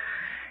Clarence.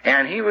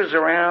 And he was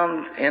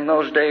around in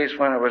those days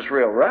when it was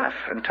real rough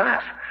and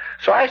tough.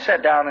 So I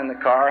sat down in the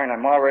car, and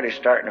I'm already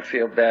starting to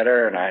feel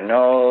better, and I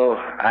know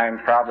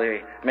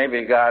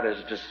maybe God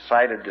has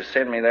decided to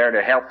send me there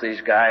to help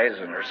these guys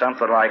or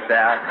something like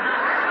that.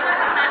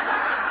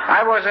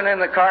 I wasn't in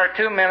the car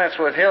 2 minutes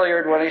with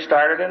Hilliard when he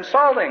started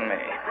insulting me.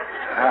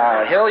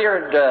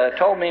 Hilliard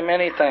told me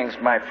many things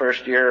my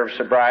first year of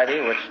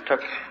sobriety, which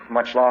took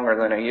much longer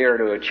than a year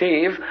to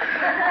achieve,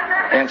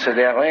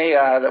 incidentally.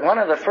 One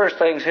of the first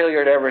things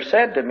Hilliard ever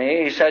said to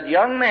me, he said,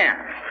 young man,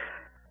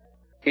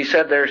 he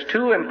said, there's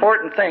 2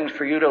 important things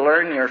for you to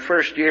learn your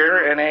first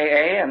year in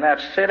AA, and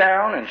that's sit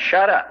down and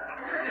shut up.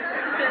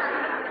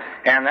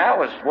 And that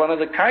was one of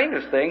the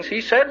kindest things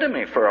he said to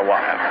me for a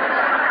while.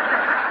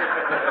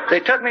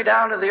 They took me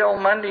down to the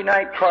old Monday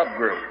night club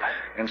group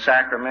in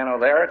Sacramento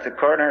there at the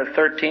corner of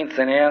 13th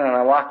and N, and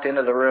I walked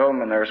into the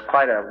room, and there was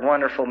quite a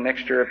wonderful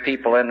mixture of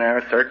people in there,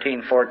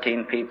 13,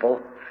 14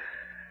 people.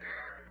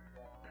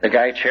 The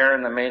guy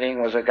chairing the meeting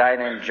was a guy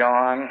named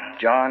John.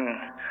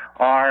 John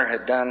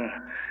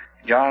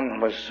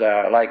was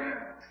like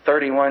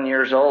 31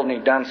 years old, and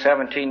he'd done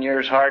 17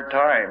 years hard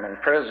time in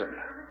prison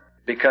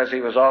because he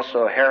was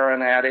also a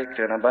heroin addict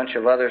and a bunch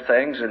of other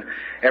things. And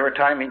every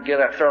time he'd get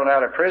thrown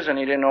out of prison,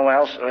 he didn't know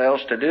what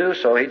else to do,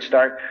 so he'd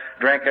start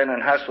drinking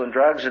and hustling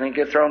drugs, and he'd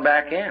get thrown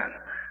back in.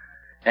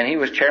 And he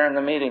was chairing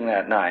the meeting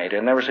that night,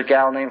 and there was a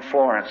gal named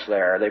Florence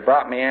there. They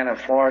brought me in, and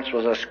Florence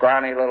was a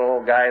scrawny little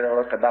old guy that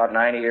looked about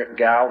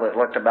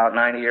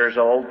 90 years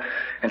old,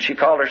 and she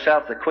called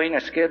herself the Queen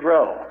of Skid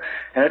Row.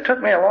 And it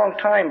took me a long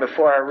time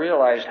before I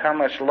realized how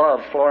much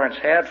love Florence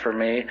had for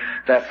me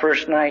that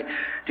first night.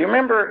 Do you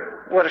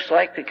remember what it's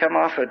like to come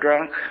off a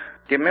drunk?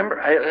 Do you remember,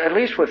 at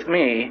least with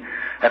me,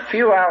 a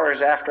few hours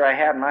after I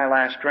had my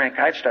last drink,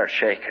 I'd start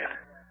shaking.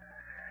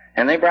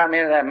 And they brought me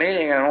into that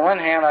meeting, and on one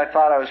hand I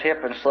thought I was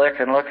hip and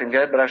slick and looking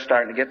good, but I was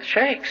starting to get the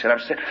shakes. And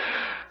I'm saying,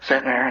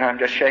 sitting there, and I'm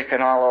just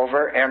shaking all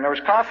over, and there was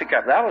coffee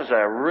cup. That was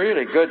a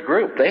really good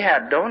group. They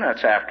had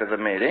donuts after the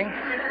meeting,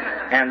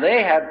 and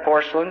they had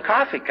porcelain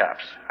coffee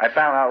cups. I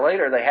found out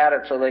later they had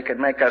it so they could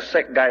make us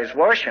sick guys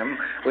wash them.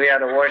 We had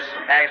to wash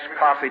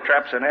coffee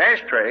cups and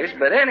ashtrays,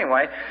 but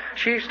anyway,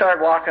 she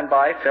started walking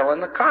by filling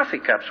the coffee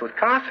cups with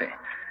coffee.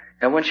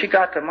 And when she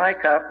got to my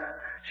cup,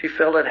 she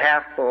filled it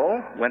half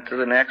full, went to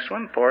the next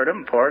one, poured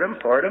them.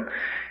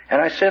 And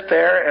I sit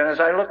there, and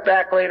as I look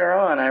back later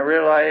on, I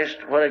realized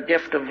what a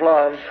gift of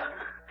love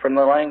from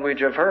the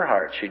language of her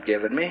heart she'd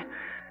given me.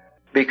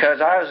 Because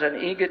I was an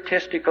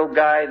egotistical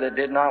guy that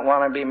did not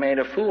want to be made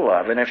a fool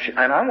of. And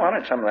I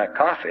wanted some of that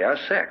coffee. I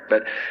was sick.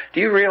 But do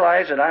you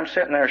realize that I'm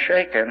sitting there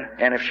shaking,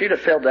 and if she'd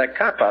have filled that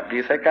cup up, do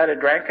you think I'd have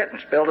drank it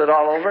and spilled it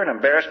all over and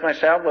embarrassed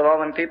myself with all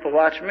them people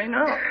watching me?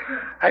 No.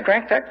 I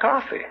drank that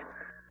coffee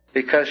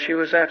because she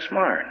was that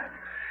smart.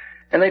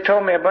 And they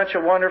told me a bunch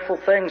of wonderful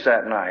things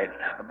that night.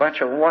 A bunch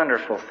of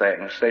wonderful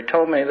things. They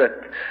told me that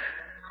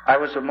I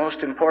was the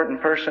most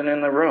important person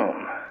in the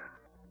room.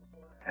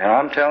 And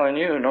I'm telling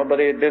you,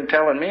 nobody had been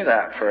telling me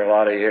that for a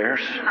lot of years.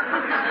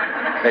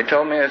 They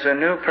told me as a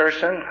new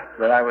person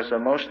that I was the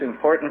most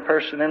important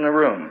person in the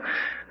room.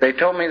 They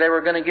told me they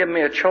were going to give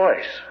me a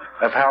choice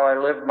of how I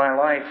lived my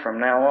life from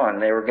now on.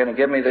 They were going to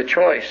give me the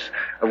choice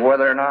of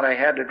whether or not I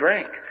had to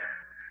drink.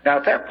 Now,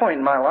 at that point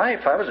in my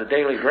life, I was a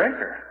daily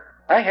drinker.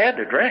 I had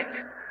to drink.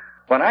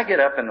 When I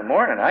get up in the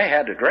morning, I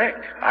had to drink.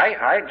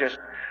 I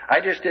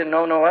just didn't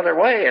know no other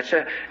way. It's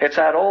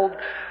that old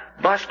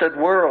busted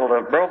world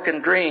of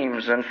broken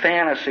dreams and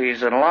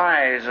fantasies and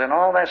lies and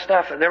all that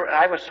stuff.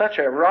 I was such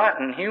a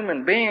rotten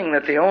human being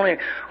that the only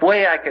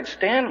way I could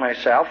stand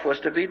myself was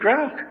to be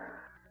drunk.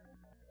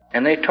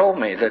 And they told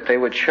me that they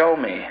would show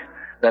me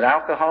that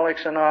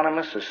Alcoholics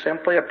Anonymous is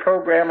simply a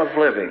program of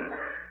living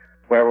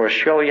where we'll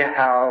show you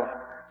how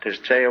to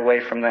stay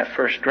away from that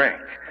first drink.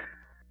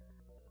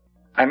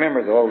 I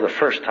remember, though, the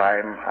first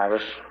time I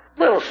was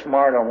a little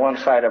smart on one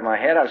side of my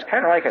head. I was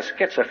kind of like a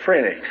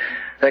schizophrenic.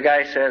 The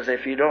guy says,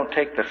 if you don't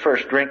take the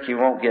first drink, you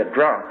won't get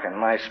drunk. And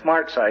my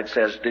smart side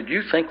says, did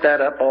you think that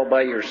up all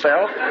by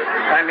yourself?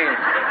 I mean,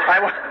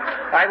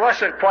 I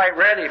wasn't quite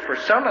ready for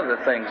some of the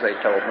things they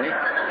told me.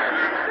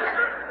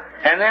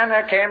 And then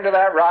there came to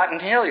that rotten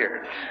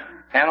Hilliard.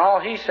 And all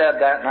he said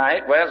that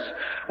night was,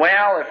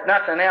 well, if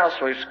nothing else,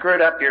 we've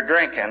screwed up your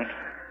drinking.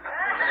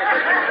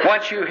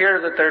 Once you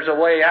hear that there's a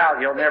way out,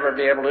 you'll never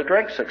be able to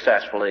drink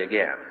successfully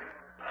again.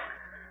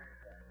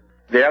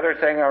 The other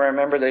thing I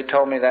remember they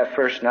told me that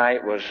first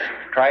night was,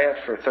 try it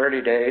for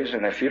 30 days,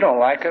 and if you don't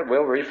like it,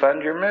 we'll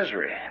refund your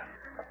misery.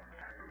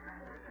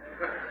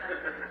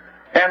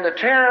 And the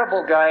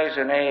terrible guys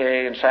in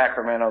AA in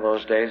Sacramento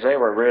those days, they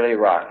were really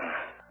rotten.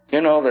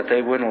 You know that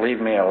they wouldn't leave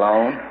me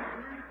alone.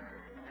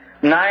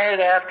 Night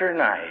after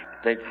night,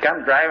 they'd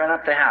come driving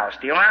up the house.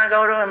 Do you want to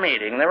go to a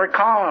meeting? They were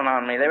calling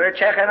on me. They were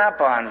checking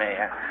up on me.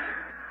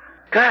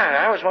 God,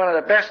 that was one of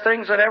the best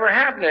things that ever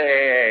happened to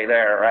AA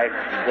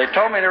there. They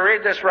told me to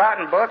read this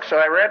rotten book, so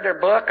I read their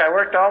book. I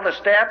worked all the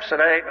steps, and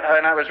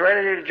I was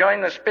ready to join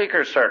the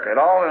speaker circuit,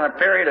 all in a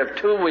period of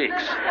 2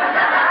 weeks.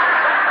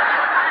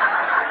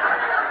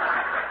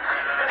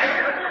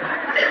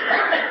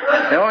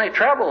 The only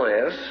trouble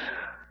is,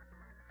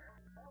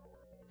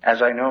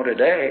 as I know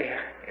today,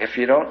 if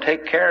you don't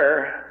take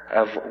care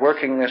of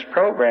working this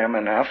program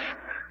enough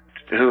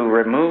to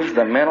remove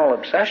the mental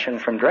obsession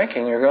from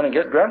drinking, you're going to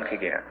get drunk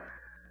again.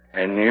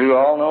 And you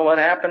all know what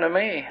happened to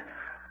me.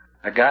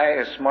 A guy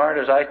as smart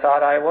as I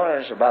thought I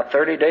was, about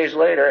 30 days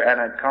later, and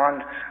I'd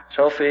conned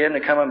Sophie into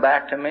coming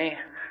back to me,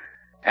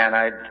 and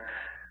I'd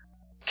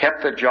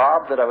kept the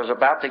job that I was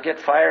about to get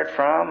fired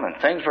from, and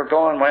things were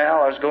going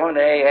well. I was going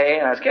to AA,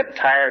 and I was getting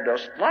tired. A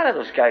lot of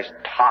those guys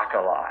talk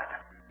a lot.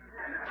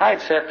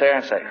 I'd sit there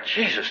and say,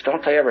 Jesus,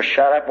 don't they ever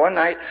shut up? One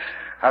night,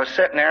 I was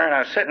sitting there, and I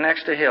was sitting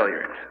next to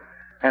Hilliard.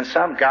 And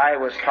some guy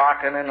was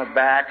talking in the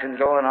back and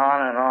going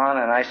on,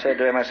 and I said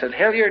to him,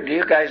 Hilliard, do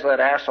you guys let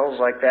assholes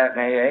like that in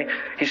AA?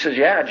 He says,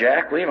 yeah,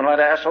 Jack, we even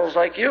let assholes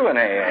like you in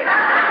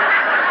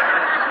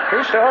AA.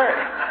 True story.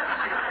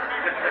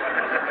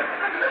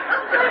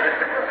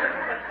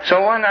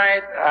 So one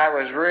night, I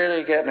was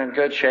really getting in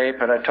good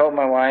shape, and I told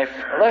my wife,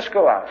 let's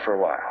go out for a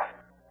while.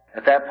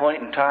 At that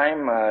point in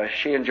time,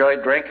 she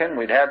enjoyed drinking.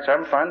 We'd had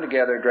some fun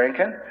together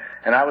drinking,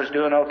 and I was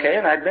doing okay,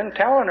 and I'd been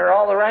telling her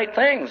all the right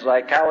things,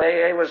 like how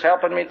AA was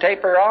helping me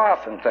taper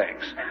off and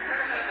things.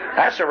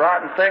 That's the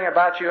rotten thing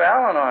about you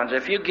Al-Anons.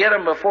 If you get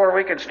them before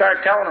we can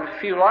start telling them a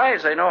few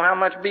lies, they know how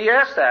much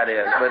BS that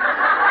is. But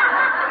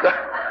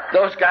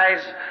those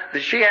guys,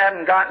 she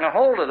hadn't gotten a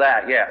hold of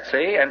that yet,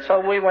 see? And so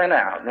we went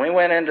out. We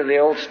went into the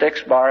old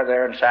Styx bar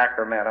there in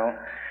Sacramento,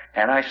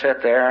 and I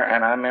sat there,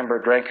 and I remember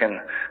drinking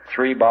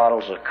 3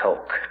 bottles of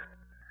Coke.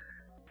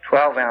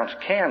 12-ounce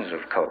cans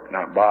of Coke,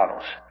 not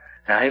bottles.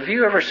 Now, have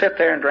you ever sit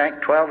there and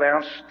drank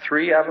 12-ounce,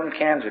 3 of them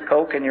cans of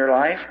Coke in your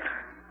life?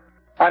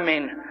 I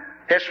mean,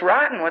 it's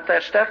rotten what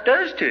that stuff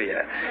does to you.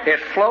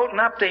 It's floating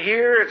up to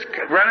here, it's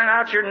running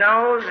out your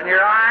nose and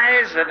your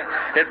eyes, and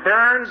it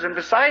burns, and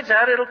besides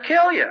that, it'll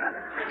kill you.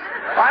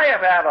 I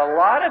have had a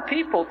lot of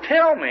people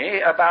tell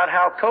me about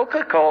how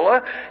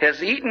Coca-Cola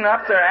has eaten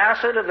up their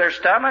acid of their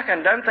stomach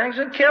and done things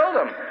and killed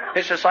them.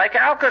 It's just like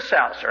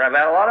Alka-Seltzer. I've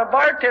had a lot of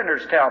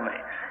bartenders tell me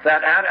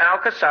that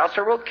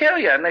Alka-Seltzer will kill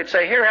you. And they'd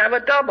say, here, have a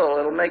double.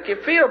 It'll make you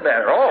feel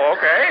better. Oh,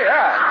 okay,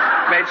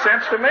 yeah. Made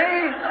sense to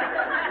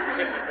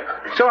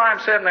me. So I'm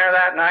sitting there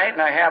that night,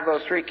 and I have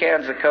those 3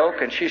 cans of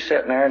Coke, and she's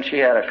sitting there, and she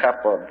had a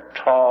cup of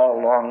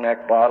tall,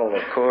 long-neck bottle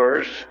of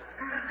Coors.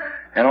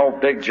 And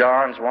old Big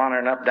John's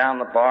wandering up down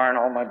the bar, and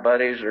all my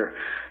buddies are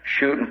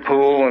shooting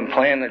pool and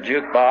playing the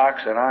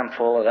jukebox, and I'm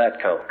full of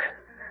that Coke.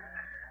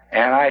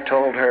 And I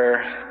told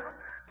her,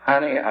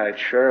 honey, I'd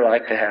sure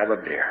like to have a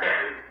beer.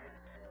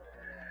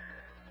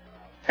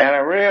 And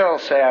a real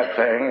sad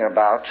thing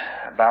about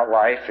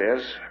life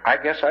is, I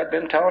guess I'd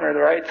been telling her the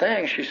right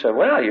thing. She said,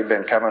 well, you've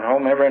been coming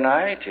home every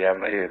night,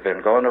 you've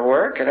been going to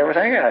work and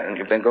everything, and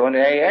you've been going to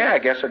AA, I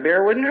guess a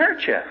beer wouldn't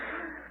hurt you.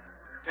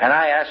 And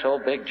I asked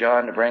old Big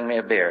John to bring me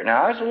a beer.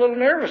 Now, I was a little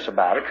nervous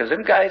about it, because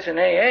them guys in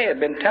AA had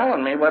been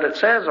telling me what it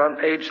says on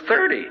page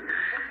 30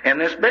 in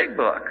this big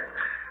book.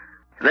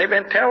 They've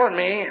been telling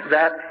me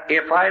that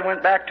if I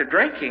went back to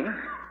drinking,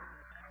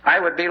 I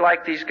would be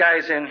like these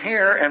guys in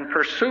here and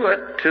pursue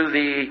it to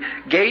the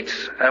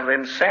gates of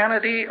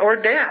insanity or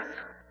death.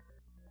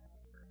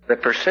 The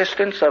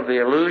persistence of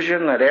the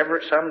illusion that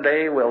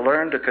someday we'll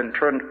learn to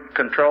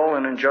control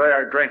and enjoy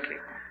our drinking.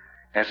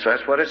 And so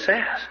that's what it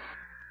says.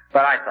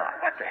 But I thought,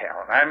 what the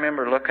hell? And I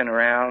remember looking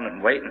around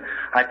and waiting.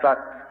 I thought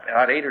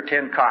about 8 or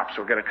 10 cops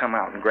were going to come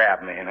out and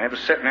grab me. And they was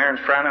sitting there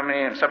in front of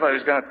me, and somebody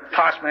was going to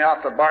toss me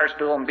off the bar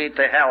stool and beat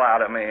the hell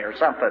out of me or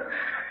something.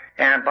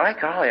 And by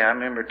golly, I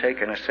remember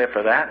taking a sip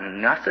of that, and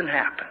nothing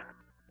happened.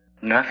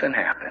 Nothing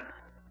happened.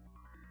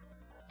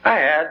 I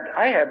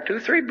had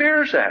 2-3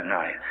 beers that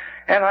night.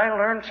 And I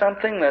learned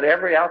something that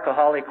every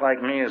alcoholic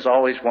like me has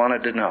always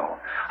wanted to know.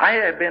 I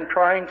had been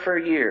trying for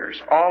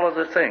years all of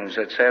the things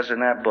it says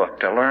in that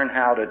book to learn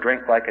how to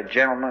drink like a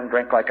gentleman,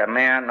 drink like a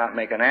man, not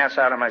make an ass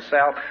out of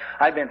myself.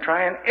 I've been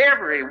trying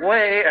every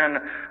way, and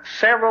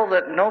several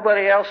that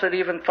nobody else had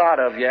even thought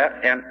of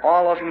yet, and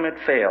all of them had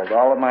failed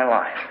all of my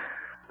life.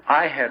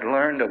 I had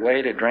learned a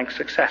way to drink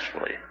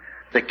successfully.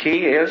 The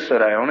key is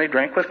that I only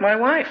drink with my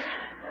wife.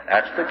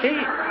 That's the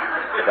key.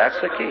 That's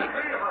the key.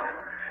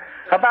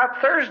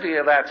 About Thursday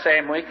of that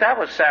same week, that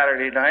was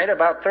Saturday night,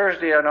 about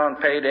Thursday and on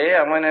payday,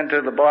 I went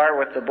into the bar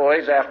with the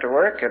boys after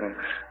work, and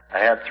I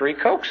had 3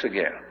 Cokes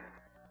again.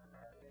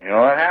 You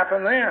know what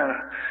happened then?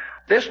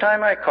 This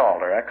time I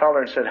called her. I called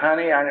her and said,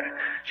 honey,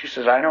 she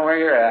says, I know where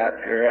you're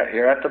at.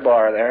 You're at the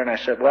bar there. And I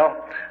said,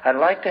 well, I'd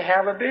like to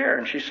have a beer.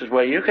 And she says,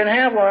 well, you can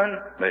have one,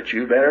 but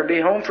you better be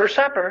home for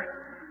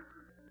supper.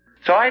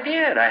 So I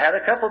did. I had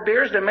a couple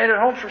beers that made it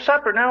home for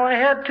supper. Now I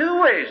had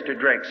 2 ways to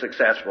drink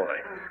successfully.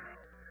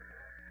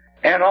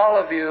 And all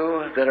of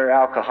you that are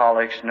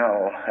alcoholics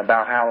know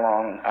about how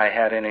long I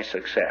had any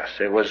success.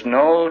 It was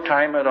no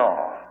time at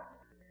all.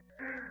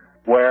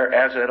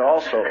 Whereas it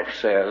also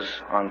says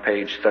on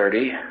page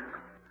 30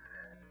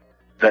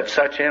 that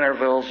such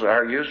intervals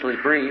are usually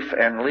brief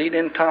and lead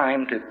in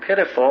time to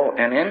pitiful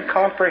and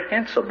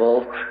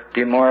incomprehensible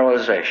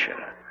demoralization.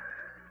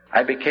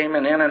 I became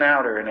an in and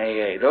outer in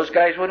AA. Those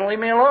guys wouldn't leave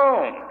me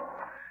alone.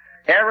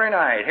 Every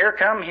night, here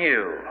come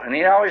Hugh. And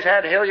he always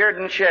had Hilliard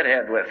and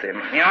Shithead with him.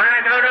 You want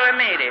to go to a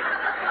meeting?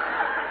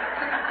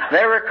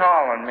 They were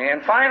calling me,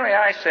 and finally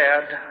I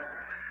said,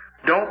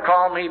 don't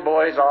call me,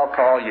 boys, I'll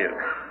call you.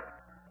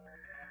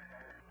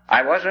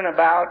 I wasn't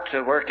about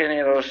to work any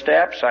of those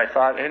steps. I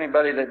thought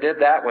anybody that did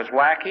that was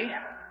wacky.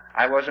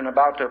 I wasn't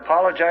about to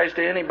apologize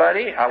to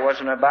anybody. I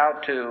wasn't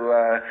about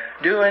to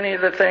do any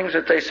of the things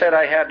that they said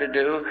I had to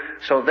do.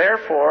 So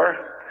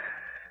therefore,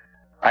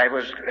 I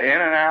was in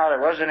and out, I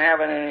wasn't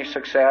having any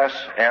success,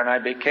 and I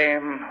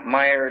became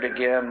mired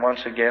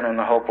once again in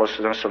the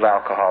hopelessness of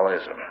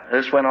alcoholism.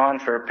 This went on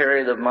for a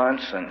period of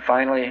months, and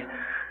finally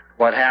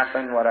what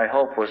happened, what I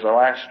hope was the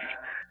last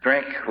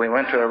drink, we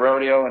went to a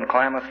rodeo in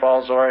Klamath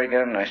Falls,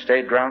 Oregon, and I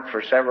stayed drunk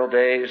for several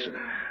days, and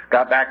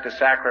got back to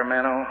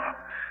Sacramento,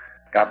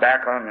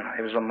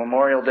 it was a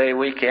Memorial Day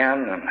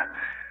weekend, and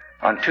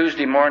on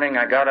Tuesday morning,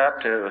 I got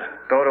up to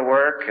go to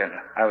work, and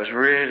I was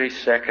really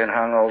sick and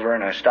hungover,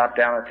 and I stopped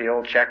down at the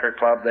old Checker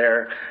Club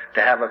there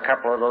to have a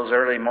couple of those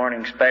early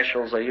morning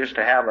specials. They used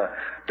to have a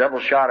double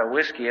shot of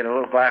whiskey and a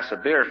little glass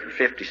of beer for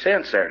 50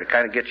 cents there to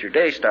kind of get your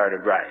day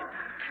started right.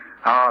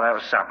 Oh, that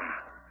was something.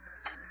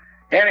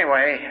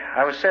 Anyway,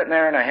 I was sitting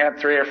there, and I had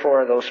 3 or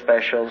 4 of those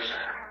specials.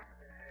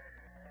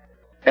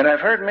 And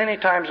I've heard many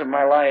times in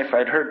my life,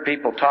 I'd heard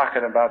people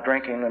talking about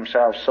drinking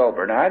themselves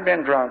sober. Now, I'd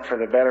been drunk for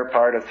the better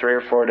part of 3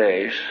 or 4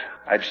 days.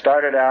 I'd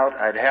started out,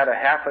 I'd had a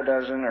half a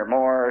dozen or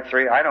more, or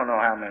 3, I don't know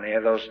how many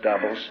of those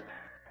doubles.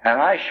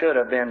 And I should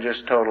have been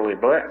just totally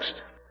blitzed.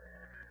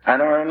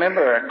 And I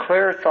remember a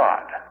clear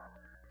thought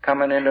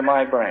coming into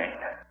my brain.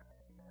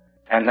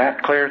 And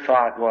that clear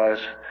thought was,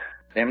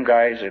 them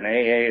guys in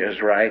AA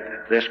is right,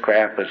 this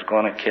crap is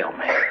going to kill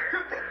me.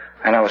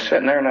 And I was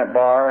sitting there in that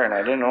bar, and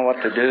I didn't know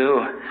what to do.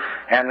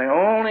 And the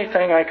only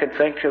thing I could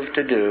think of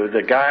to do,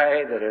 the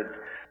guy that had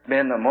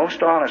been the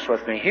most honest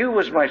with me. Hugh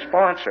was my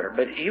sponsor,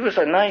 but he was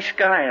a nice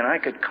guy, and I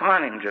could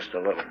con him just a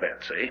little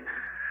bit, see?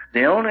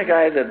 The only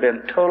guy that had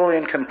been totally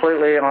and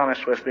completely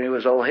honest with me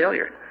was old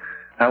Hilliard.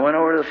 I went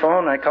over to the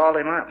phone, and I called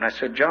him up, and I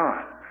said,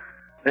 John,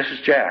 this is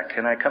Jack.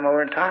 Can I come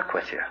over and talk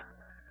with you?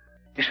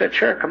 He said,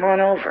 sure, come on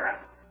over.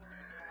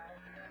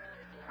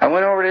 I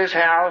went over to his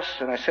house,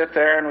 and I sat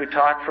there, and we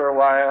talked for a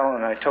while,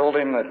 and I told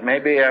him that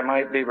maybe I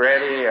might be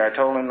ready. I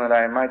told him that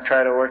I might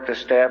try to work the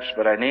steps,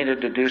 but I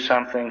needed to do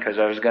something because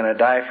I was going to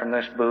die from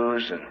this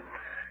booze. And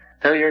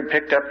Hilliard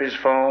picked up his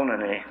phone,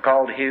 and he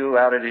called Hugh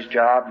out at his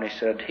job, and he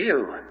said,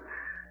 Hugh,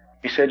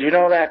 he said, you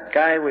know that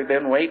guy we've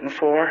been waiting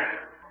for?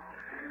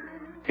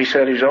 He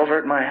said, he's over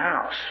at my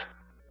house.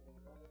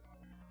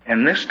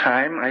 And this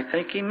time, I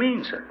think he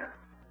means it.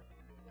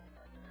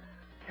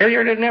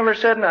 Hilliard had never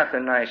said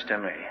nothing nice to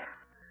me.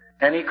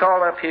 And he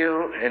called up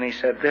Hugh, and he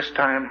said, this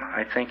time,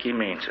 I think he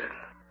means it.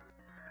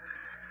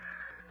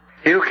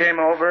 Hugh came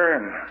over,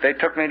 and they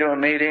took me to a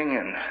meeting,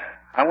 and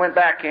I went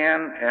back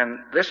in, and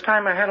this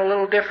time I had a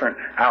little different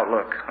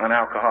outlook on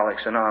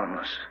Alcoholics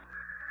Anonymous.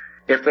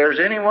 If there's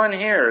anyone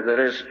here that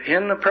is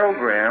in the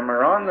program,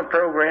 or on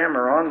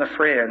the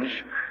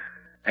fringe,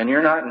 and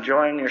you're not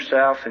enjoying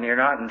yourself, and you're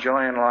not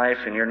enjoying life,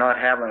 and you're not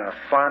having a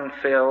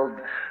fun-filled,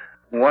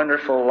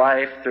 wonderful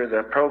life through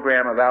the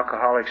program of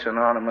Alcoholics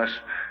Anonymous,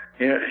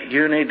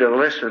 you need to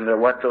listen to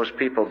what those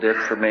people did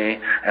for me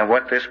and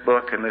what this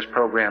book and this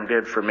program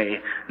did for me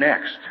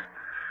next.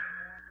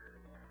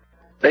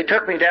 They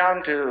took me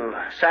down to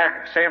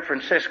San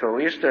Francisco.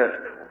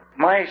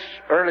 My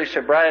early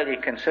sobriety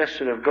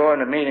consisted of going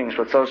to meetings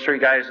with those three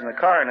guys in the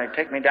car, and they'd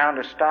take me down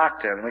to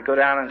Stockton. We'd go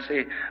down and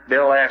see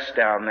Bill S.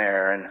 down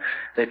there, and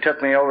they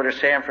took me over to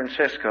San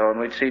Francisco, and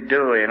we'd see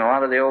Dewey and a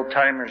lot of the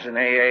old-timers in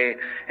AA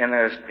in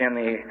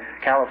the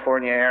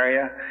California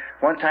area.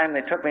 One time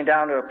they took me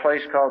down to a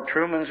place called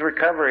Truman's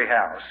Recovery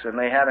House, and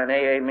they had an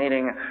AA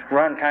meeting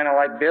run kind of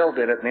like Bill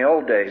did it in the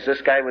old days.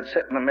 This guy would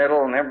sit in the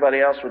middle, and everybody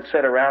else would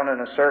sit around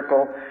in a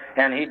circle,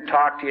 and he'd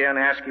talk to you and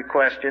ask you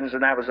questions,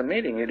 and that was a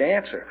meeting. You'd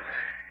answer.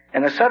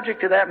 And the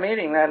subject of that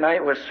meeting that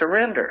night was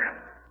surrender.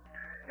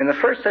 And the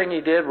first thing he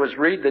did was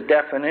read the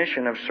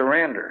definition of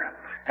surrender.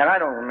 And I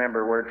don't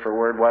remember word for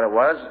word what it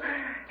was.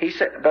 He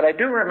said, but I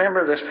do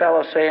remember this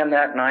fellow saying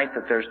that night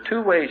that there's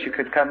two ways you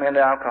could come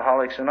into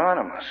Alcoholics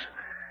Anonymous.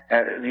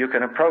 You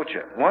can approach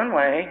it. One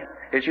way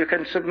is you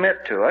can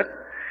submit to it,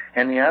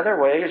 and the other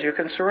way is you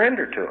can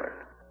surrender to it.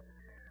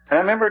 And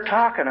I remember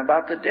talking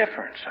about the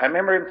difference. I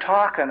remember him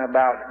talking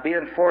about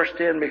being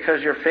forced in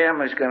because your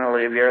family's going to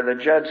leave you, or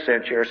the judge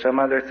sent you, or some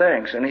other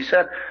things. And he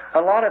said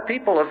a lot of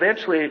people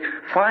eventually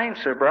find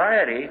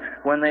sobriety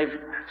when they've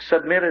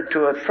submitted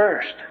to it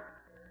first.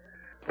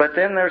 But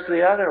then there's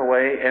the other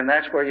way, and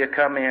that's where you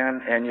come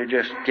in and you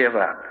just give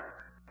up.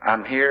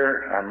 I'm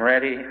here, I'm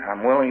ready,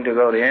 I'm willing to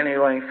go to any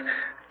length.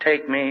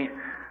 Take me,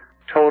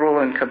 total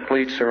and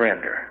complete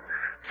surrender.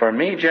 For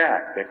me,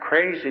 Jack, the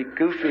crazy,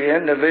 goofy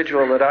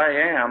individual that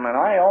I am, and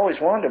I always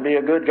wanted to be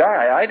a good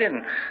guy. I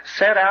didn't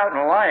set out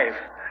in life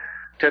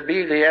to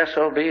be the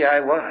SOB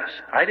I was.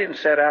 I didn't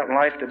set out in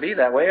life to be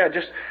that way.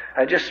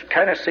 I just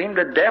kind of seemed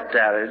adept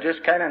at it. It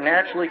just kind of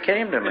naturally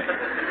came to me.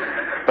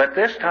 But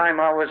this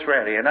time I was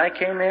ready, and I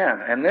came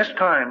in, and this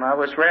time I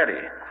was ready.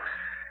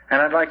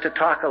 And I'd like to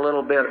talk a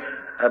little bit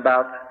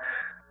about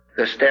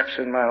the steps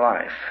in my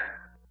life.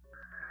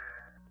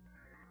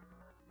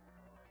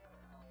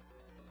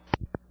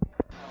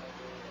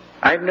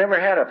 I've never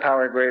had a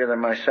power greater than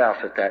myself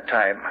at that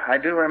time. I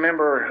do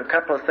remember a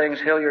couple of things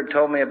Hilliard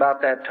told me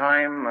about that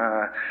time.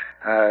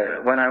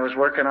 When I was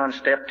working on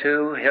step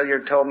 2,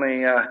 Hilliard told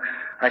me,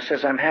 I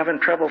says, I'm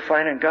having trouble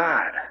finding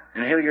God.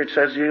 And Hilliard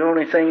says, the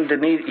only thing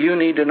you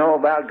need to know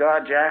about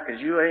God, Jack, is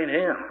you ain't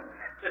Him.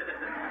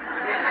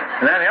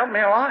 And that helped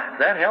me a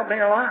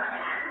lot.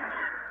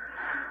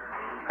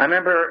 I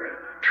remember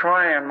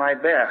trying my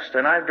best,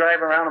 and I'd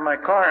drive around in my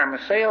car. I'm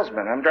a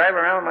salesman. I'm driving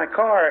around in my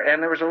car,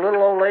 and there was a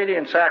little old lady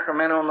in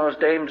Sacramento in those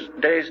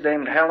days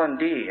named Helen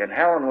D. And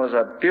Helen was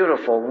a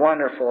beautiful,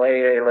 wonderful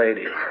AA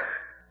lady.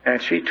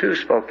 And she too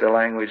spoke the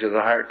language of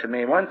the heart to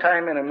me. One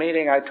time in a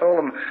meeting, I told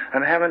them,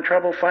 I'm having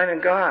trouble finding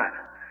God.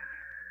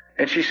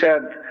 And she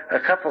said a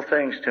couple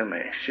things to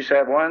me. She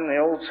said, one, the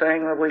old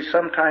saying that we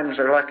sometimes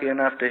are lucky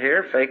enough to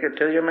hear, fake it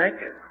till you make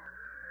it.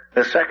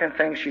 The second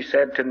thing she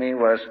said to me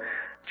was,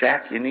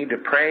 Jack, you need to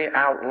pray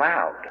out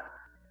loud.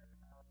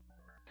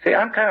 See,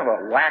 I'm kind of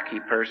a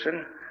wacky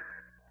person.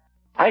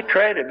 I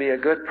try to be a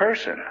good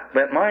person,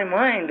 but my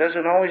mind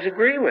doesn't always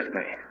agree with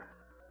me.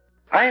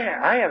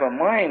 I have a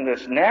mind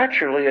that's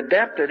naturally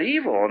adept at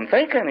evil and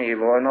thinking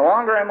evil, and the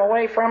longer I'm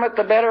away from it,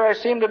 the better I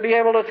seem to be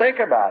able to think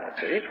about it,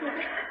 see?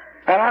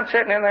 And I'm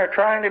sitting in there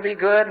trying to be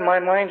good, and my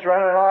mind's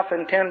running off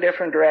in 10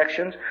 different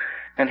directions,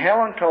 and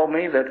Helen told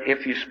me that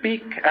if you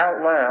speak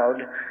out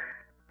loud,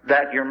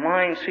 that your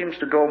mind seems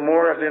to go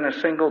more of in a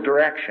single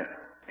direction,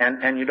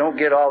 and you don't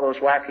get all those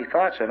wacky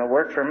thoughts, and it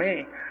worked for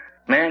me.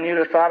 Man, you'd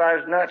have thought I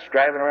was nuts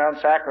driving around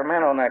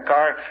Sacramento in that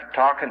car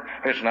talking,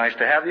 it's nice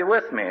to have you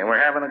with me, and we're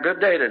having a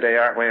good day today,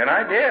 aren't we? And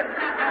I did.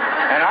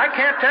 And I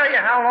can't tell you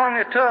how long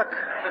it took.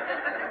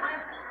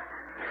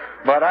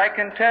 But I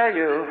can tell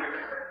you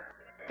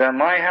that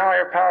my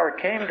higher power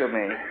came to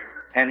me,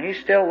 and He's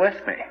still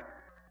with me.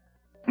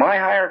 My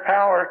higher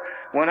power,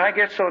 when I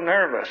get so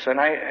nervous, and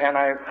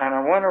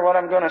I wonder what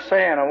I'm going to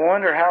say, and I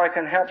wonder how I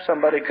can help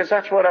somebody, because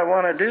that's what I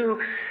want to do,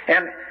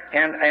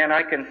 and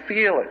I can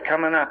feel it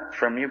coming up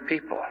from you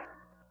people.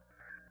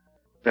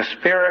 The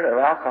spirit of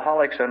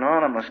Alcoholics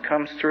Anonymous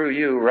comes through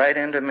you right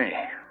into me.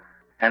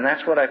 And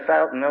that's what I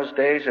felt in those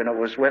days, and it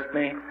was with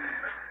me.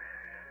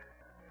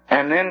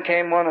 And then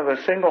came one of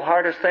the single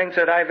hardest things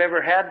that I've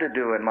ever had to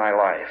do in my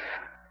life.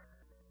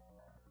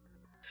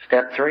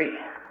 Step 3.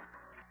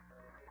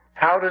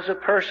 How does a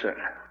person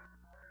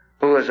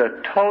who is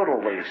a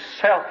totally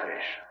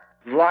selfish,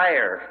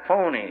 liar,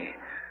 phony,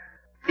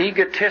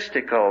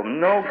 egotistical,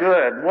 no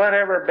good,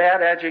 whatever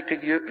bad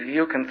adjective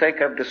you can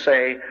think of to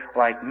say,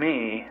 like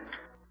me,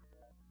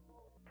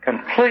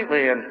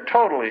 completely and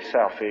totally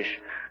selfish,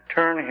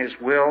 turn his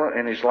will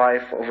and his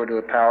life over to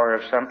the power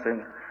of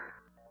something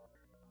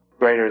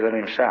greater than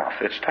himself?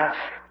 It's tough.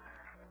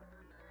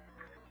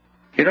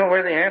 You know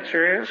where the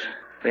answer is?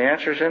 The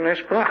answer's in this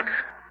book.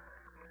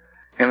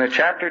 In the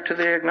chapter to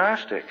the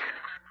agnostic.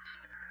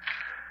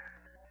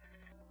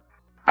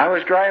 I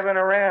was driving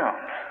around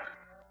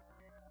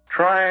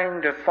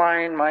trying to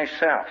find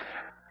myself.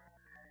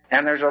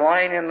 And there's a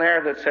line in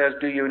there that says,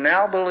 do you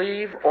now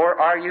believe, or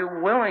are you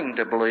willing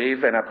to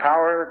believe in a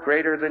power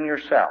greater than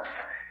yourself?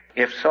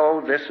 If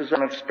so, this is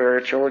a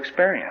spiritual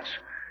experience.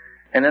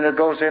 And then it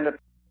goes into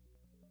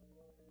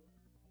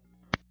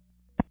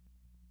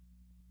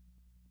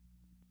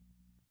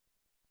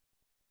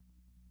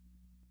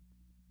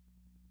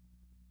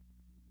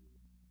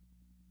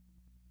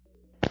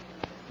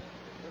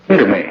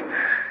to me.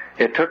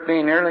 It took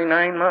me nearly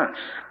 9 months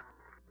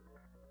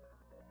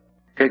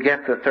to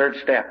get the third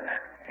step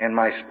in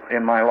my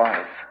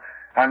life.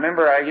 I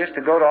remember I used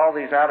to go to all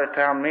these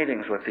out-of-town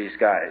meetings with these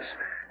guys,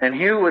 and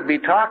Hugh would be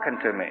talking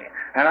to me,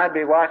 and I'd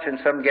be watching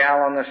some gal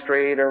on the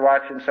street or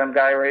watching some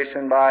guy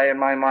racing by, and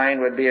my mind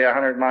would be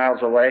 100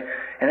 miles away,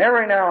 and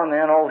every now and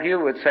then old Hugh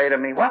would say to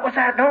me, what was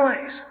that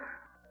noise?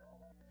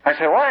 I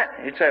said, what?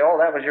 He'd say, oh,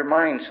 that was your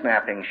mind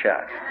snapping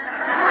shut.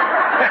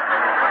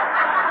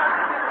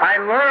 I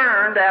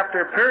learned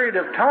after a period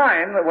of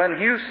time that when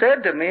Hugh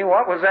said to me,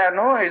 what was that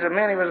noise? It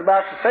meant he was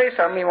about to say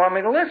something he wanted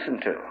me to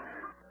listen to.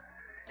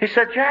 He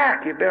said,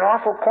 Jack, you've been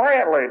awful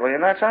quiet lately,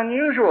 and that's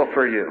unusual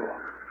for you.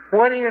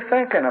 What are you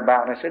thinking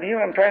about? And I said, Hugh,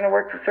 I'm trying to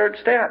work the third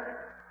step.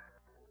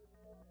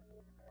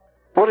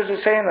 What does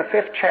it say in the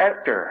 5th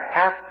chapter?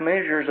 Half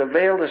measures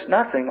availed us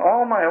nothing.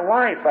 All my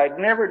life I'd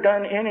never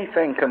done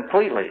anything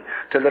completely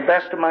to the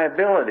best of my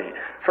ability,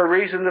 for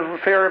reasons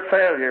of fear of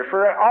failure,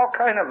 for all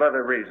kind of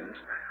other reasons.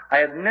 I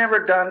had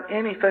never done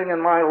anything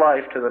in my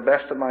life to the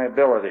best of my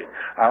ability.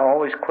 I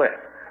always quit.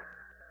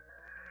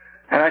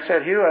 And I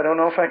said, Hugh, I don't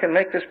know if I can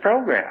make this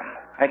program.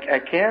 I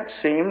can't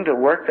seem to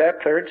work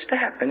that third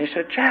step. And he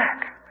said,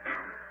 Jack,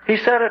 he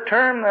said a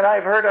term that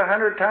I've heard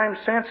 100 times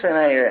since in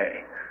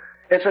AA.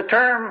 It's a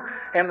term,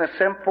 and the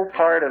simple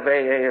part of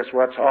AA is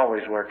what's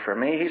always worked for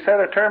me. He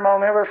said a term I'll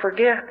never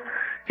forget.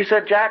 He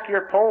said, Jack,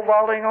 you're pole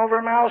vaulting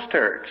over mouse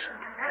turds.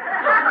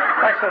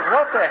 I said,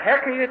 what the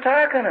heck are you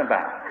talking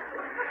about?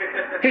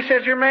 He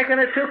says, you're making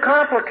it too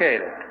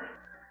complicated.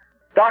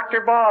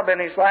 Dr. Bob, in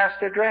his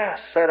last address,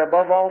 said,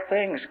 above all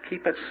things,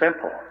 keep it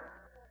simple.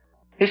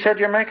 He said,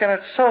 you're making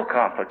it so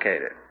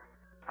complicated.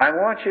 I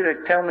want you to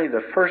tell me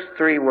the first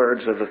 3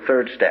 words of the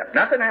third step.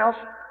 Nothing else.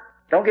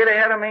 Don't get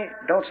ahead of me.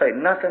 Don't say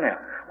nothing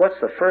else. What's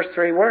the first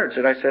 3 words?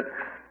 And I said,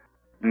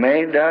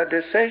 made a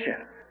decision.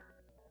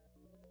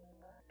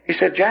 He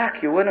said,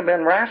 Jack, you wouldn't have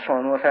been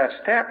wrestling with that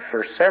step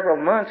for several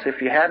months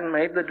if you hadn't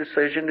made the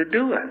decision to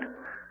do it.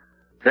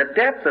 The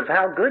depth of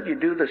how good you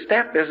do the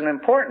step isn't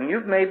important.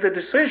 You've made the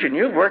decision.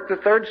 You've worked the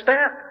third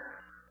step.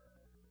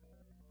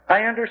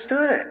 I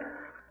understood it.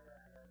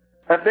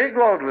 A big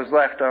load was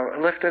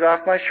lifted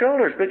off my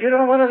shoulders. But you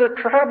know, one of the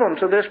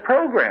problems of this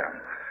program,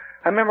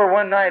 I remember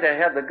one night I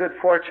had the good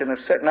fortune of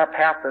sitting up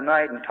half the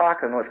night and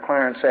talking with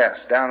Clarence S.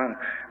 down in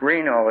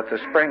Reno at the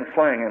Spring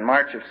Fling in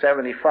March of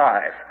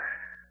 75.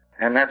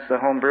 And that's the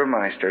home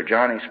brewmeister,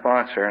 Johnny's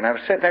sponsor. And I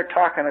was sitting there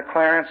talking to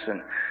Clarence,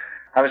 and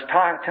I was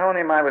telling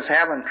him I was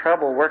having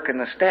trouble working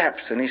the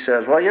steps. And he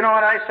says, well, you know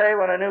what I say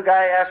when a new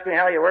guy asks me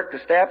how you work the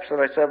steps?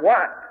 And I said,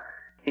 what?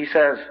 He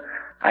says,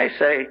 I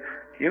say,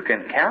 you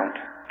can count,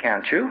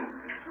 can't you?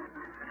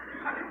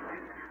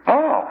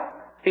 Oh.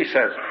 He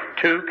says,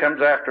 2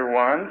 comes after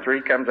 1,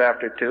 3 comes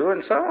after 2,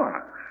 and so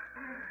on.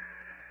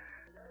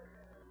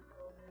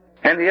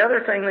 And the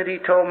other thing that he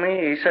told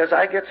me, he says,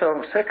 I get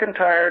so sick and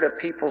tired of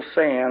people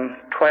saying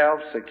 12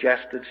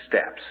 suggested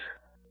steps.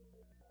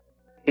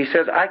 He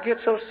says, I get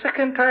so sick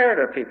and tired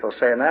of people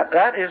saying that.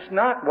 That is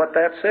not what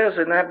that says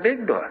in that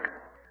big book.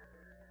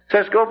 It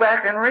says, go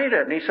back and read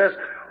it. And he says,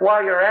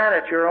 while you're at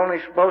it, you're only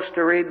supposed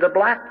to read the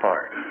black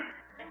part.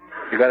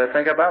 You got to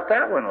think about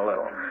that one a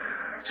little.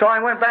 So I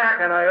went back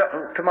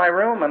to my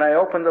room and I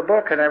opened the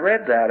book and I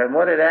read that. And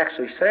what it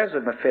actually says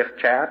in the 5th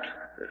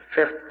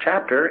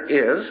chapter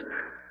is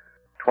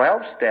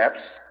 12 steps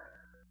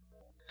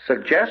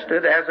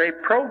suggested as a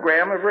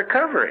program of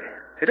recovery.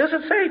 It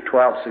doesn't say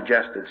 12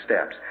 suggested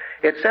steps.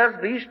 It says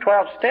these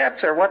 12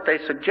 steps are what they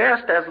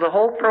suggest as the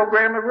whole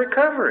program of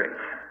recovery.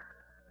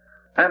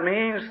 That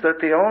means that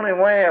the only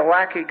way a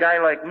wacky guy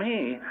like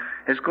me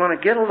is going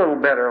to get a little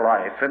better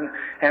life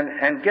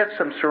and get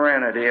some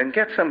serenity and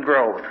get some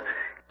growth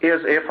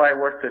is if I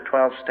work the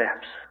 12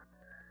 steps.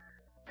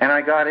 And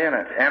I got in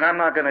it. And I'm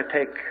not going to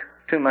take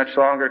too much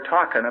longer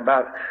talking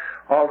about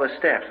all the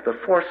steps. The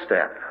fourth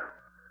step,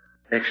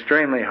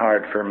 extremely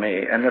hard for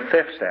me. And the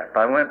fifth step,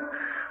 I went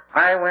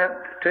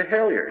to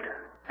Hilliard.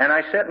 And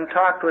I sat and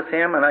talked with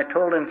him, and I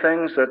told him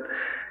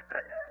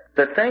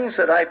the things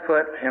that I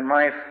put in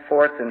my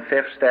fourth and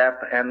fifth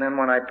step, and then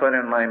when I put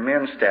in my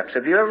min steps.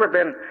 Have you ever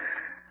been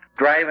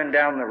driving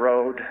down the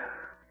road,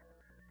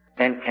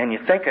 and you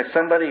think of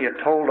somebody you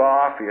told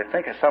off, or you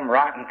think of some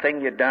rotten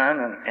thing you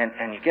done,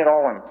 and you get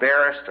all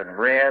embarrassed and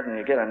red, and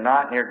you get a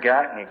knot in your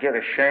gut, and you get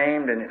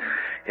ashamed, and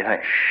you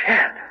think,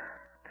 shit,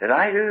 did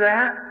I do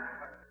that?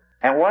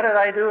 And what did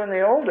I do in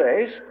the old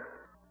days?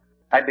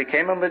 I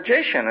became a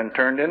magician and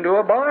turned into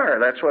a bar.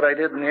 That's what I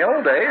did in the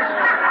old days.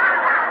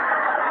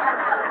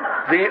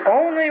 The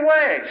only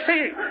way,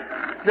 see,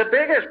 the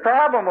biggest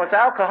problem with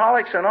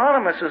Alcoholics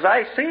Anonymous as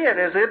I see it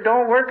is it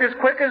don't work as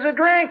quick as a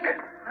drink.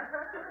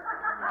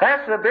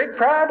 That's the big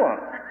problem.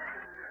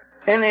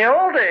 In the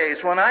old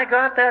days, when I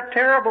got that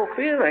terrible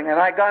feeling and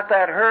I got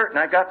that hurt and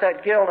I got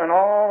that guilt and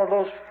all of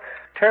those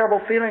terrible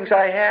feelings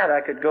I had,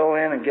 I could go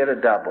in and get a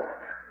double.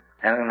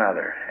 And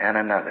another, and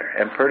another.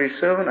 And pretty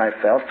soon I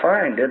felt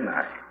fine, didn't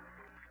I?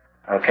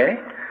 Okay?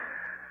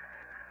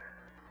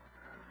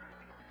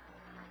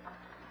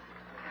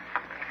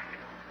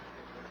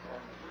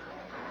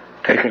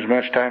 Take as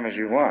much time as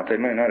you want. They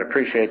may not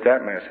appreciate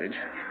that message.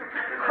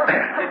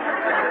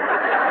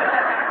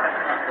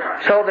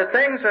 So the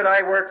things that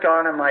I worked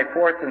on in my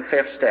fourth and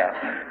fifth step.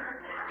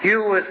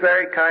 Hugh was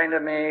very kind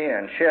to me,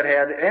 and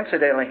Shithead.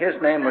 Incidentally, his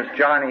name was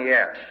Johnny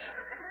S.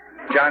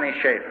 Johnny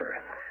Schaefer.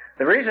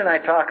 The reason I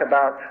talk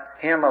about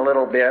him a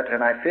little bit,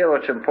 and I feel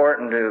it's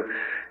important to,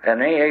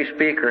 an AA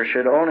speaker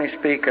should only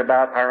speak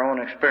about our own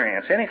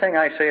experience. Anything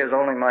I say is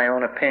only my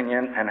own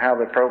opinion and how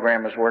the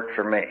program has worked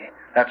for me.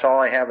 That's all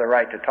I have the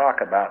right to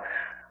talk about.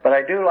 But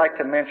I do like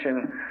to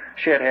mention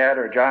Shithead,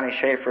 or Johnny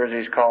Schaefer as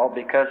he's called,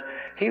 because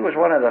he was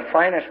one of the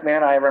finest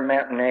men I ever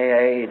met in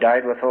AA. He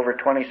died with over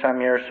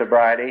 20-some years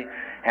sobriety.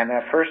 And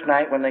that first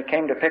night when they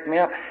came to pick me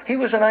up, he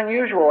was an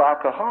unusual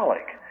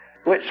alcoholic.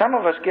 Which some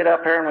of us get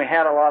up here and we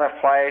had a lot of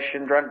flash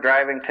and drunk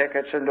driving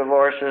tickets and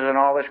divorces and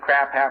all this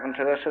crap happened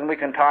to us, and we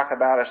can talk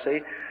about it,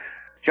 see.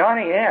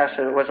 Johnny S.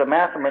 was a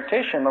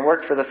mathematician that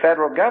worked for the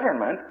federal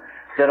government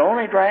that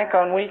only drank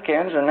on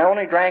weekends and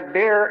only drank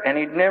beer, and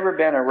he'd never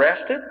been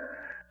arrested,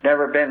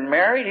 never been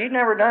married, he'd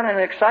never done an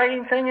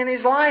exciting thing in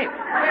his life.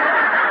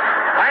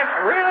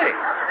 Really.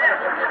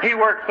 He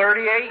worked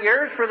 38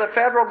 years for the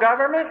federal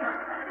government.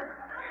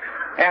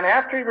 And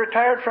after he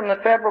retired from the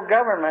federal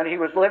government, he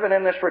was living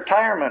in this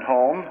retirement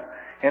home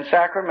in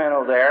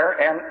Sacramento there,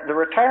 and the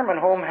retirement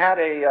home had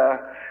a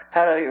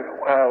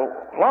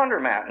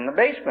laundromat in the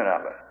basement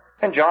of it.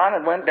 And John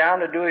had went down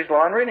to do his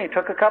laundry, and he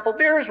took a couple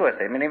beers with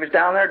him. And he was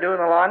down there doing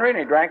the laundry, and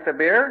he drank the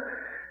beer.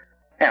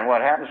 And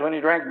what happens when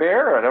you drink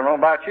beer? I don't know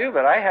about you,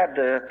 but I had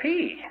to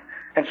pee.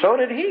 And so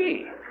did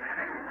he.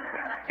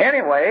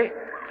 Anyway,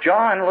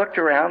 John looked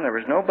around. There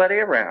was nobody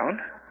around.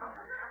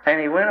 And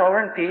he went over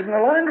and peed in the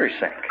laundry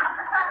sink.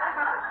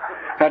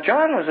 Now,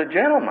 John was a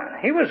gentleman.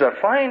 He was a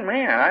fine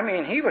man. I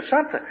mean, he was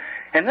something.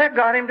 And that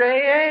got him to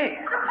AA.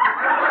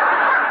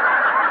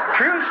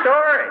 True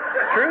story.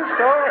 True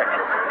story.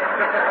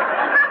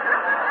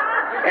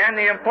 And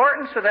the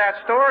importance of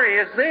that story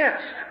is this.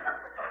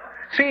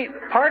 See,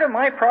 part of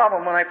my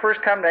problem when I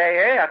first come to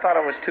AA, I thought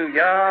I was too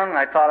young.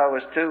 I thought I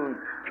was too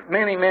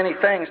many, many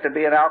things to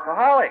be an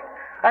alcoholic.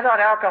 I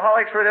thought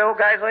alcoholics were the old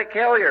guys like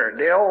Hilliard,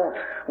 the old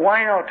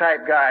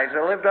wino-type guys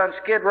that lived on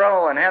Skid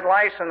Row and had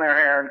lice in their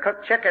hair and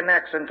cooked chicken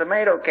necks and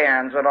tomato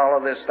cans and all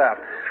of this stuff.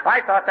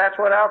 I thought that's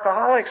what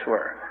alcoholics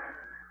were.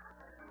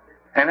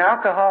 An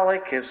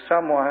alcoholic is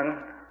someone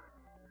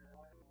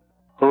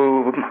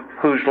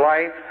whose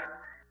life,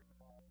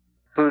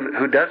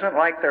 who doesn't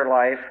like their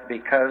life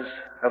because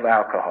of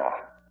alcohol.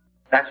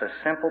 That's a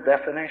simple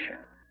definition.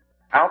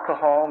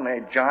 Alcohol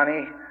made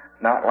Johnny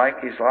not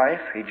like his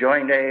life. He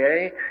joined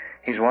AA.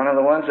 He's one of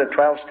the ones that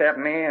 12-stepped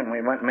me, and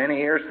we went many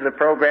years to the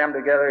program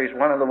together. He's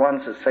one of the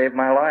ones that saved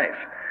my life.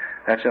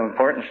 That's an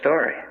important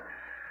story.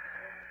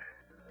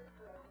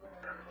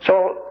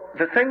 So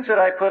the things that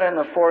I put in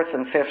the fourth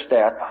and fifth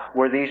step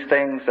were these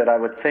things that I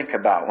would think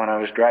about when I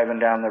was driving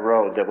down the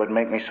road that would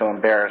make me so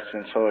embarrassed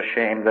and so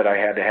ashamed that I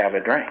had to have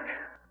a drink.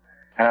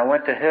 And I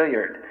went to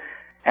Hilliard,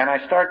 and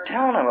I started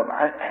telling him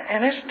about it,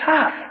 and it's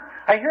tough.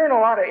 I hear in a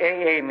lot of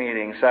AA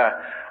meetings,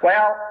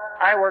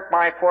 I work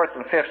my fourth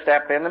and fifth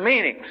step in the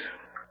meetings.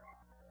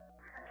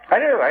 I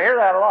do. I hear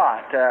that a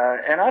lot.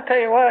 And I'll tell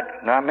you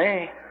what, not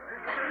me.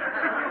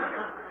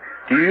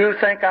 Do you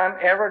think I'm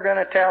ever going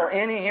to tell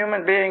any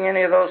human being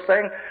any of those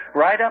things?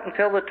 Right up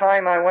until the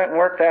time I went and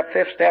worked that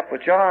fifth step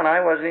with John, I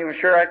wasn't even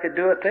sure I could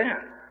do it then.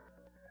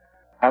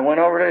 I went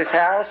over to his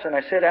house and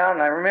I sit down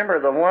and I remember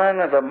one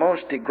of the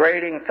most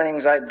degrading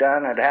things I'd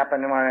done had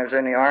happened when I was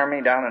in the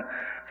Army down in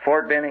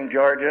Fort Benning,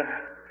 Georgia.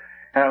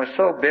 And I was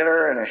so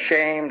bitter and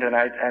ashamed, and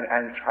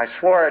I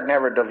swore I'd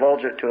never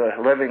divulge it to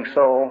a living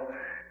soul.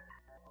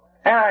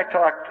 And I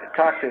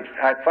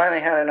I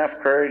finally had enough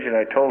courage, and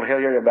I told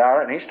Hilliard about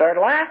it, and he started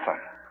laughing.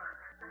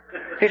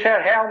 He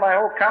said, hell, my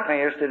whole company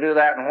used to do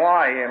that in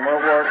Hawaii in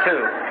World War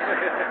II.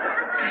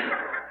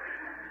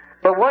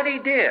 But what he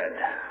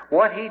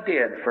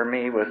did for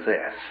me was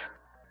this.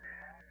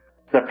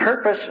 The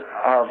purpose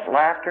of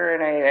laughter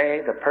in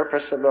AA, the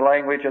purpose of the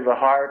language of the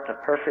heart, the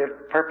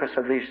purpose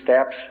of these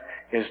steps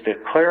is to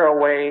clear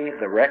away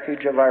the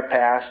wreckage of our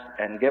past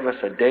and give us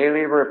a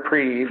daily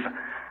reprieve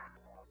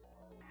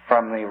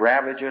from the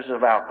ravages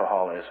of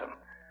alcoholism.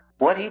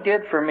 What he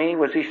did for me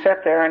was he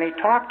sat there and he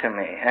talked to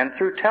me. And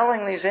through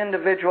telling these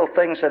individual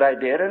things that I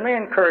did, and they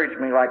encouraged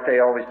me like they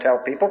always tell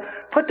people,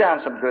 put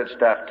down some good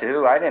stuff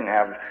too. I didn't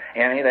have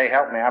any. They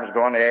helped me. I was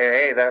going to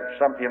AA. That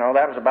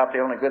was about the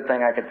only good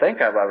thing I could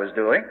think of I was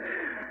doing.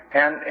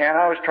 And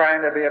I was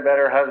trying to be a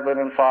better husband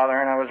and father,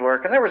 and I was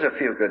working. There was a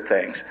few good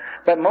things.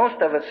 But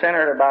most of it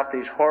centered about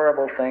these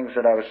horrible things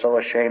that I was so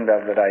ashamed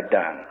of that I'd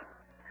done.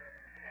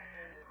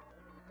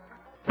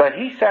 But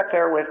he sat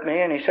there with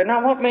me and he said,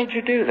 now what made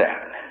you do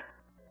that?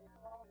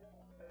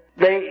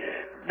 The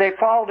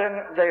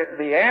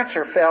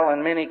answer fell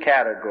in many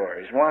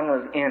categories. One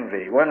was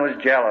envy, one was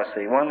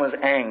jealousy, one was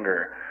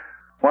anger,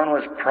 one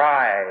was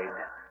pride,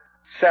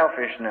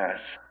 selfishness,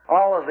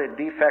 all of the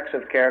defects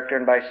of character.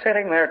 And by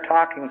sitting there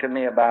talking to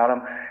me about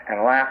them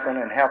and laughing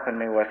and helping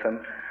me with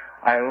them,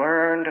 I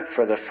learned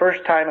for the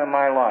first time in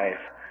my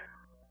life.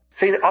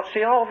 See,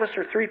 all of us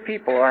are three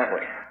people, aren't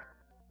we?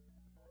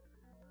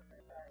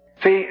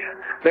 See,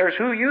 there's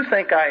who you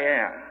think I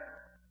am,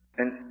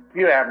 and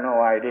you have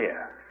no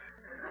idea.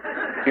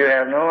 You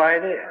have no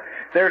idea.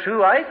 There's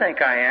who I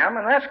think I am,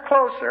 and that's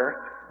closer,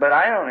 but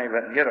I don't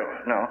even,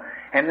 know.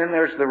 And then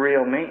there's the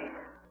real me.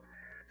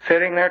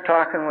 Sitting there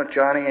talking with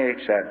Johnny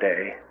H. that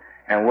day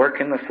and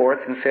working the fourth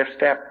and fifth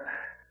step,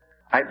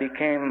 I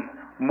became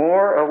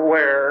more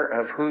aware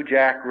of who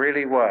Jack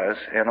really was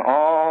in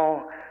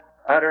all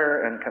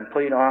utter and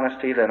complete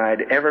honesty than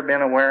I'd ever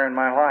been aware in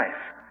my life.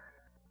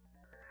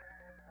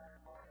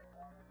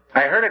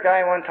 I heard a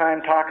guy one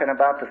time talking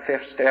about the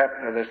fifth step,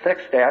 or the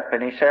sixth step,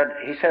 and he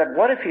said,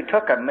 what if you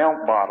took a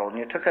milk bottle and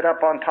you took it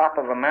up on top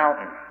of a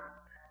mountain?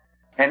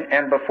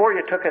 And before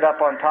you took it up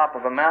on top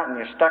of a mountain,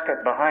 you stuck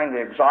it behind the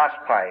exhaust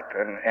pipe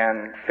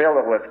and filled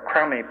it with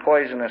crummy,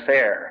 poisonous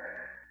air.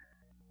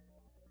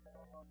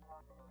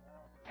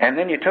 And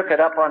then you took it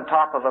up on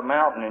top of a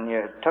mountain and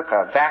you took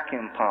a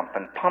vacuum pump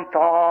and pumped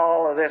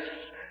all of this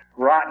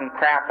rotten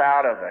crap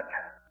out of it.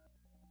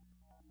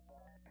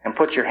 And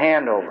put your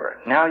hand over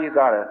it. Now you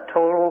got a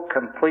total,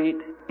 complete,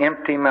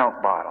 empty milk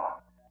bottle.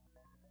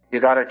 You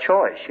got a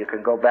choice. You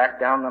can go back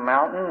down the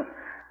mountain,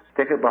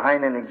 stick it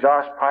behind an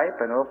exhaust pipe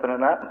and open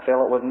it up and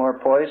fill it with more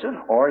poison,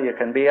 or you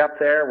can be up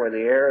there where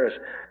the air is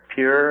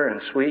pure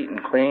and sweet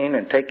and clean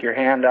and take your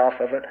hand off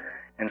of it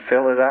and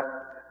fill it up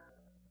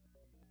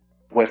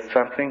with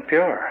something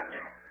pure.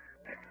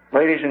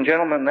 Ladies and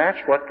gentlemen, that's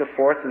what the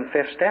fourth and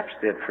fifth steps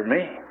did for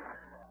me.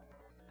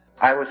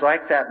 I was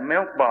like that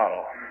milk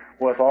bottle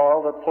with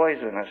all the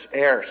poisonous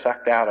air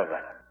sucked out of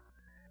it.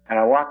 And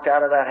I walked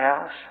out of that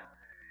house,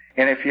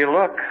 and if you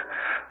look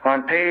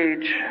on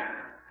page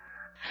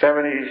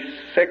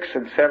 76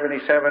 and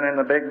 77 in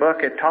the big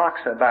book, it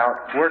talks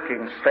about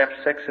working steps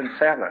 6 and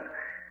 7.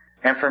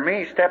 And for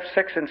me, steps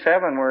 6 and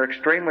 7 were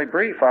extremely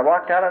brief. I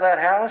walked out of that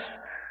house,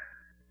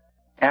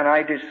 and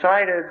I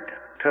decided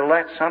to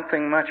let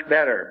something much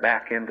better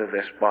back into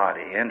this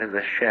body, into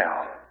this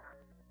shell.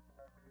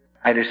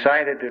 I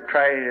decided to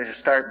try to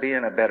start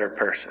being a better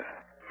person.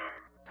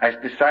 I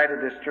decided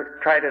to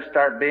try to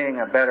start being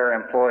a better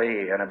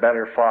employee and a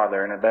better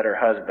father and a better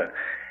husband.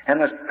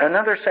 And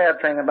another sad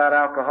thing about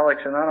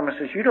Alcoholics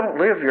Anonymous is you don't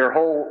live your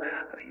whole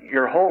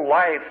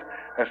life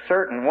a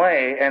certain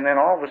way, and then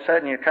all of a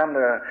sudden you come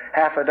to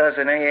half a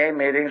dozen AA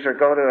meetings or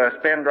go to a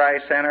spin dry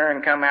center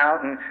and come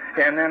out and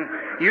then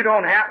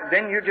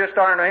then you just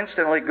aren't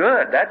instantly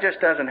good. That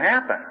just doesn't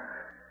happen.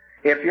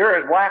 If you're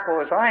as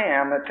wacko as I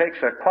am, it takes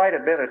quite a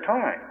bit of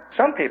time.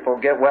 Some people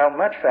get well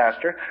much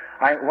faster.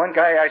 One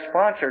guy I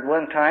sponsored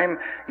one time,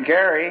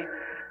 Gary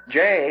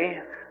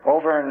J.,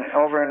 over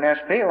in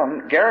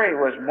Nespelem, Gary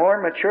was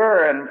more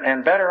mature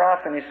and better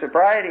off in his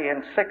sobriety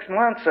in 6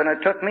 months than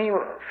it took me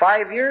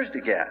 5 years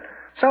to get.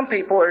 Some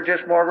people are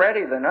just more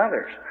ready than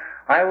others.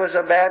 I was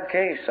a bad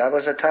case. I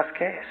was a tough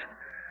case.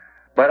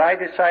 But I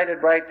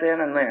decided right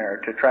then and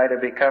there to try to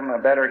become a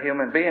better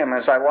human being.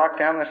 As I walked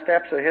down the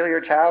steps of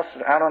Hilliard's house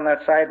out on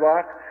that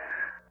sidewalk,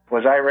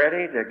 was I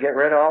ready to get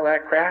rid of all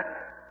that crap?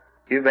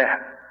 You bet.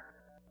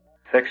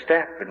 6th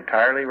step,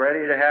 entirely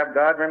ready to have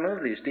God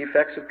remove these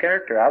defects of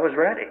character. I was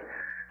ready.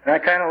 And I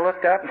kind of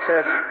looked up and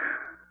said,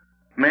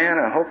 man,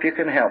 I hope you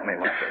can help me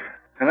with it.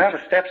 And that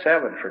was step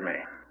 7 for me.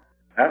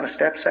 That was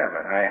step 7.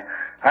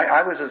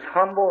 I was as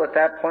humble at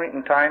that point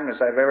in time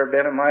as I've ever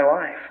been in my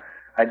life.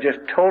 I just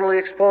totally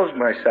exposed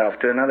myself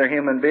to another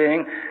human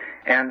being,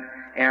 and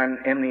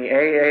in the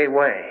AA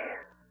way.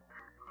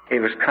 He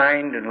was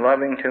kind and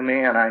loving to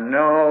me, and I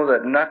know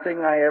that nothing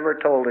I ever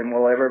told him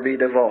will ever be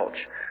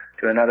divulged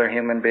to another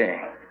human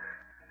being.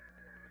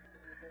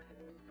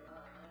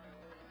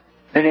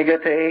 Then you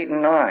get to 8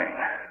 and 9.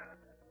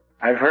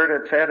 I've heard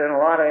it said in a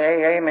lot of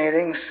AA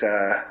meetings,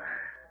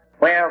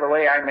 well, the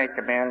way I make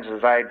amends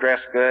is I dress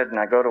good and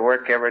I go to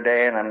work every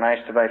day and I'm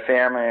nice to my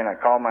family and I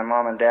call my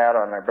mom and dad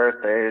on their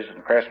birthdays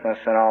and Christmas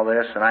and all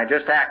this, and I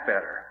just act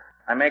better.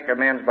 I make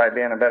amends by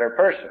being a better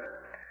person.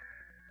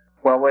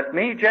 Well, with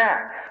me,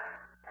 Jack,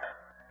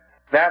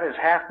 that is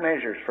half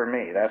measures for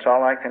me. That's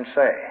all I can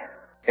say.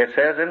 It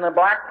says in the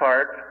black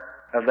part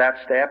of that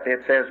step,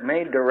 it says,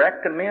 made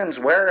direct amends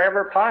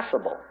wherever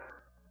possible.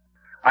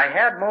 I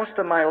had most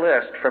of my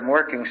list from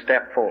working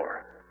step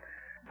 4.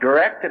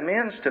 Direct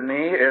amends to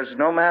me is,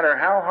 no matter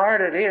how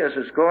hard it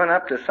is going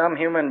up to some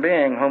human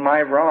being whom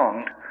I've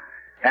wronged,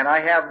 and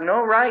I have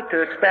no right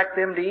to expect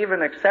them to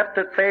even accept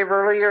it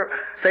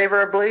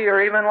favorably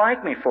or even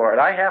like me for it.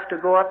 I have to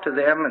go up to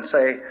them and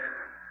say,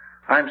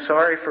 I'm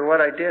sorry for what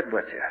I did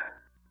with you.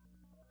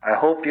 I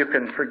hope you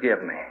can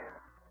forgive me.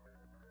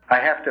 I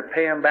have to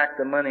pay them back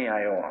the money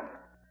I owe them.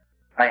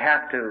 I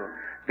have to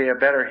be a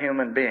better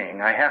human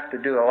being. I have to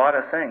do a lot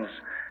of things.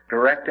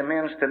 Direct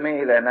amends to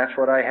me, then that's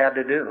what I had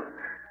to do.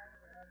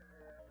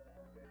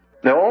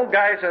 The old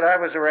guys that I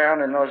was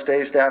around in those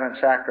days down in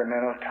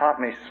Sacramento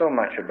taught me so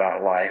much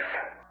about life.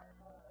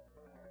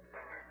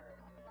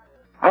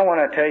 I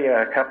want to tell you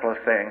a couple of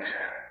things.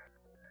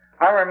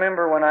 I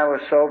remember when I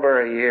was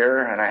sober a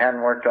year and I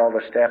hadn't worked all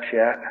the steps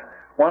yet,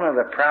 one of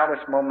the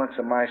proudest moments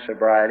of my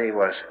sobriety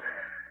was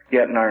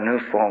getting our new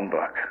phone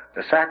book.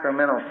 The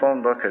Sacramento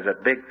phone book is a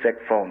big, thick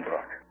phone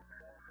book.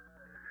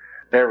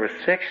 There were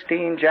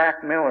 16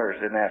 Jack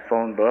Millers in that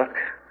phone book,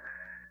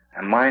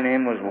 and my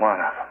name was one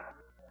of them.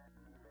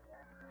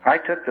 I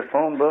took the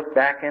phone book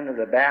back into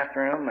the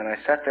bathroom, and I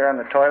sat there on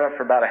the toilet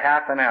for about a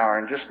half an hour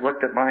and just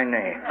looked at my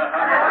name.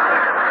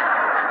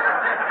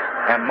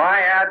 And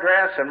my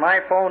address and my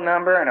phone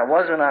number, and it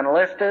wasn't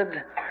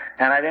unlisted,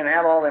 and I didn't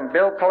have all them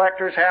bill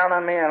collectors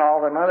hounding me and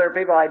all them other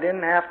people. I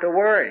didn't have to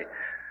worry.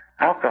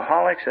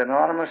 Alcoholics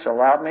Anonymous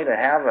allowed me to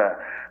have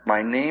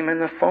my name in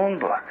the phone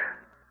book.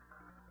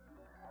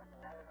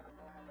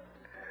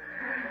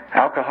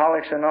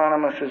 Alcoholics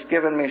Anonymous has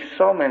given me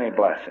so many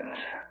blessings.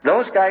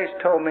 Those guys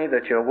told me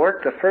that you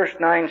work the first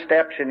 9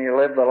 steps and you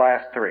live the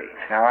last 3.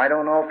 Now, I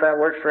don't know if that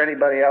works for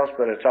anybody else,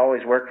 but it's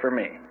always worked for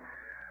me.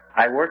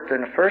 I worked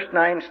in the first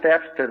 9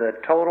 steps to the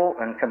total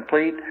and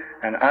complete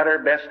and utter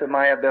best of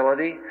my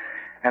ability,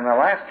 and the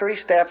last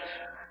 3 steps,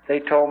 they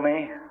told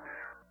me,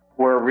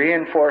 were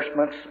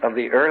reinforcements of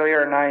the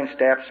earlier 9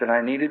 steps, and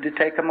I needed to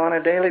take them on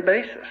a daily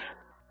basis.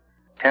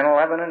 10,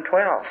 11, and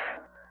 12.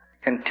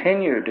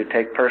 Continued to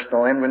take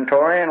personal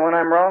inventory, and when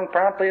I'm wrong,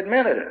 promptly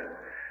admitted it.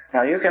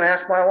 Now, you can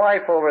ask my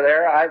wife over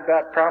there. I've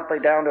got promptly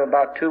down to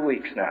about 2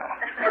 weeks now.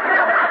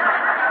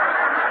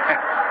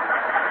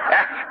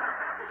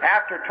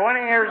 After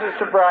 20 years of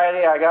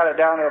sobriety, I got it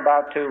down to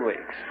about 2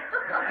 weeks.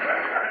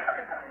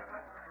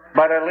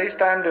 But at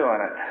least I'm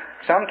doing it.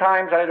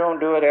 Sometimes I don't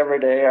do it every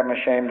day, I'm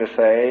ashamed to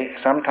say.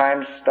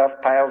 Sometimes stuff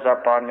piles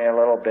up on me a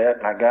little bit,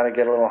 and I got to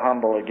get a little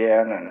humble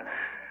again. And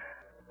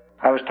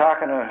I was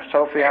talking to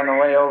Sophie on the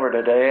way over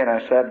today, and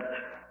I said,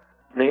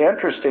 the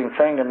interesting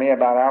thing to me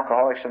about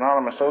Alcoholics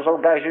Anonymous, those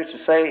old guys used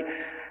to say,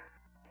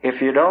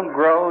 if you don't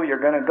grow,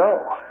 you're going to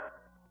go.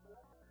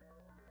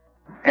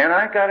 And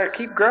I got to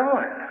keep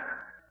growing.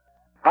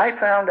 I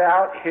found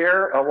out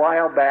here a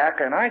while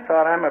back, and I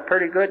thought I'm a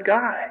pretty good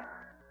guy.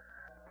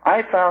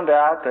 I found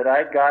out that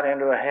I'd got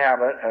into a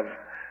habit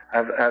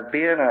of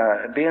being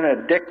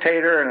a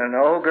dictator and an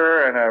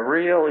ogre and a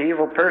real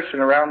evil person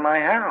around my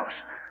house.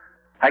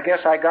 I guess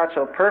I got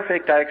so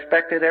perfect I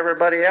expected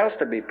everybody else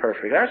to be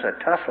perfect. That's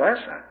a tough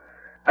lesson.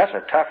 That's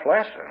a tough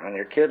lesson. When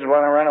your kids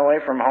want to run away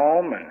from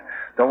home and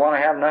don't want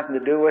to have nothing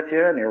to do with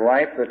you, and your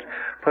wife that's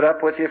put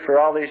up with you for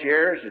all these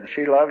years, and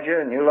she loves you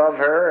and you love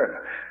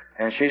her,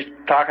 and she's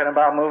talking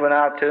about moving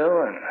out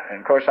too, and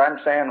of course I'm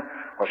saying,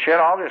 well, shit,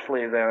 I'll just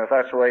leave then if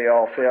that's the way you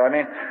all feel. I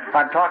mean,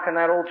 I'm talking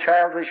that old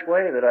childish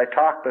way that I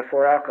talked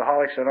before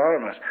Alcoholics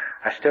Anonymous.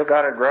 I still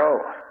got to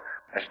grow.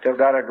 I still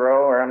got to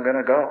grow or I'm going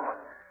to go.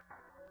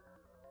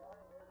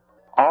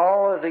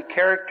 All of the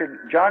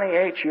character, Johnny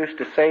H. used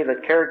to say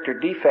that character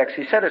defects,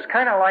 he said it's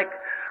kind of like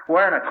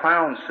wearing a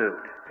clown suit.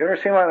 You ever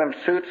seen one of them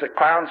suits that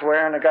clowns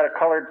wear and they got a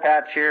colored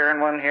patch here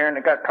and one here and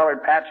they got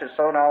colored patches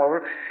sewn all over?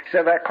 He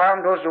said that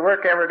clown goes to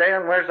work every day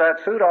and wears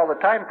that suit all the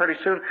time. Pretty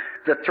soon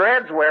the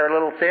threads wear a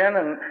little thin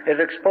and it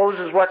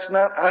exposes what's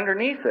not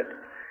underneath it.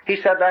 He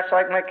said that's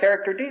like my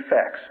character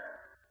defects.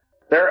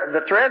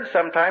 The threads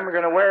sometime are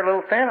going to wear a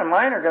little thin and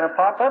mine are going to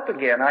pop up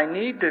again. I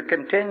need to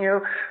continue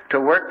to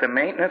work the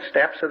maintenance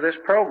steps of this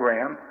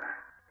program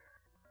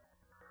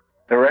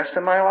the rest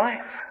of my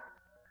life.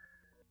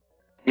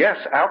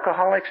 Yes,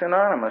 Alcoholics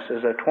Anonymous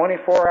is a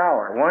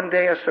 24-hour, one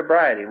day of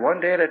sobriety,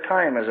 one day at a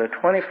time is a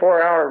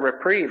 24-hour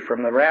reprieve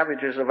from the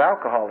ravages of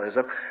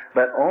alcoholism,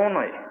 but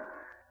only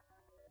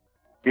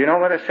You know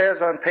what it says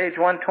on page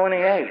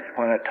 128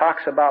 when it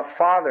talks about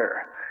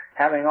Father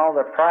having all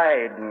the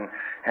pride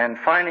and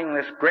finding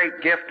this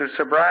great gift of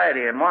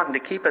sobriety and wanting to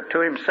keep it to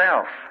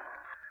himself?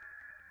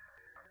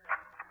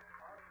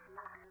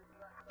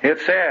 It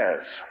says,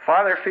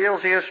 Father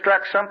feels he has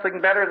struck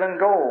something better than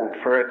gold.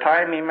 For a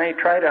time he may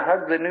try to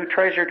hug the new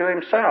treasure to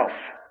himself.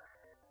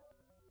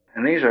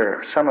 And these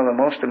are some of the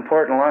most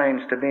important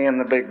lines to me in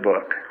the big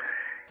book.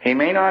 He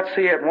may not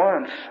see at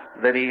once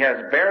that he has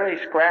barely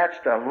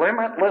scratched a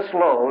limitless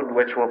load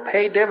which will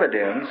pay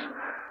dividends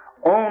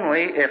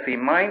only if he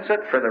minds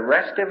it for the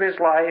rest of his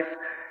life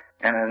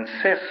and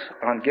insists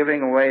on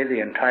giving away the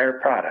entire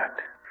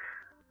product.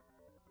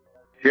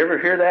 If you ever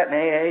hear that in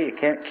AA, you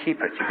can't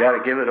keep it. You got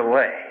to give it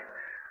away.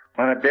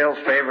 One of Bill's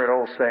favorite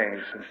old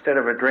sayings, instead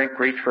of a drink,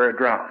 reach for a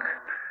drunk.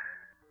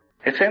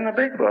 It's in the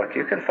big book.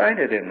 You can find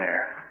it in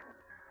there.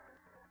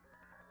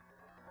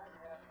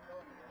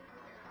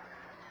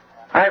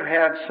 I've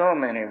had so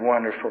many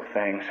wonderful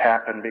things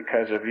happen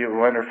because of you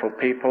wonderful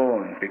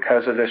people and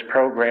because of this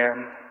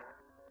program.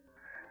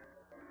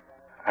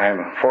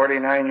 I'm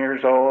 49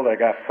 years old. I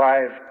got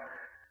 5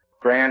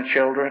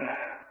 grandchildren.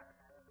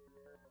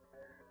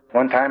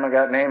 One time I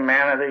got named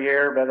Man of the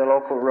Year by the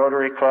local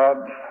Rotary Club.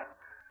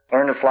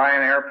 Learned to fly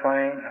an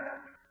airplane.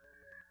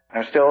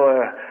 I'm still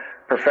a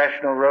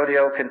professional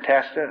rodeo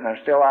contestant, and I'm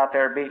still out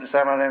there beating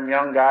some of them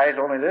young guys,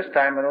 only this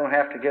time I don't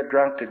have to get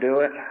drunk to do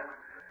it.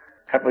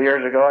 A couple of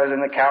years ago I was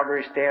in the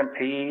Calgary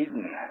Stampede,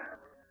 and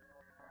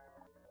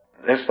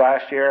this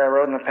last year I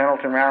rode in the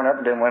Pendleton Roundup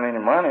and didn't win any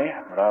money,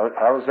 but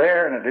I was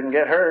there and I didn't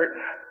get hurt.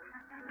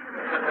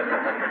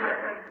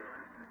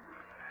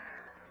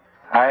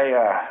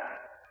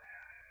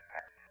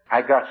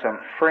 I got some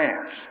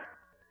friends.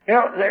 You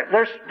know,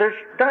 there's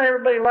not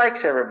everybody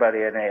likes everybody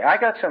in AA. I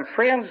got some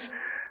friends,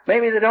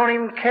 maybe they don't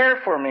even care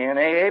for me in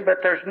AA,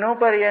 but there's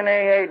nobody in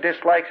AA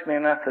dislikes me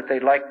enough that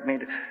they'd like me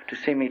to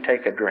see me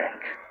take a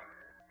drink.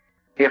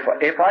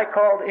 If I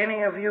called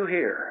any of you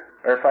here,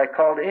 or if I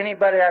called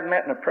anybody I've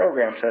met in the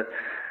program and said,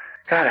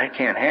 God, I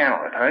can't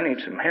handle it, I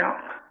need some help,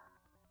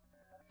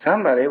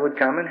 somebody would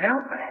come and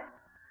help me.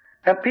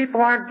 And people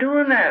aren't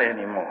doing that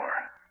anymore.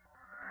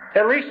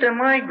 At least in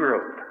my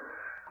group.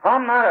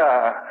 I'm not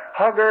a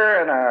hugger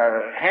and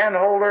a hand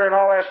holder and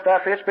all that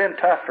stuff. It's been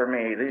tough for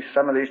me,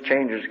 some of these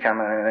changes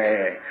coming in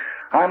AA.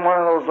 I'm one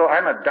of those,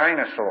 I'm a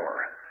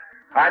dinosaur.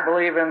 I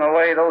believe in the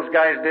way those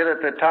guys did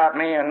it that taught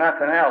me and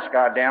nothing else,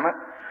 goddammit.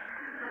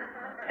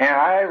 And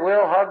I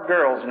will hug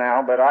girls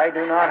now, but I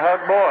do not hug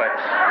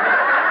boys.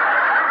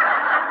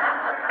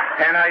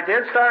 And I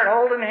did start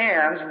holding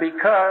hands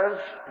because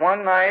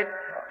one night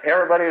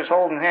everybody was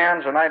holding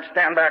hands and I'd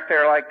stand back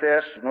there like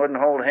this and wouldn't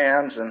hold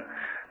hands, and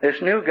this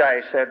new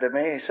guy said to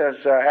me, he says,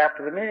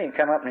 after the meeting, he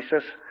come up and he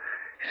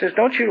says,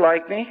 don't you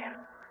like me?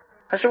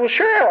 I said, well,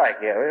 sure I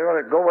like you. You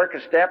want to go work a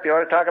step? You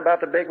want to talk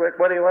about the big work?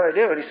 What do you want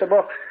to do? And he said,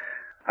 well,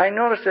 I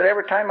noticed that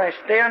every time I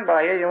stand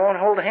by you, you won't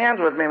hold hands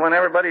with me when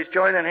everybody's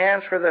joining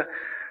hands for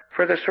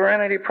the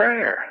Serenity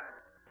Prayer.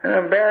 And it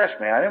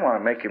embarrassed me. I didn't want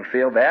to make him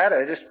feel bad.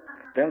 I just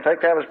didn't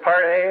think that was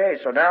part of AA,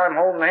 so now I'm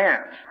holding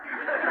hands.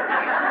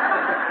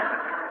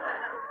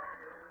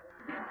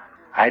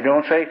 I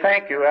don't say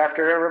thank you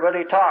after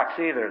everybody talks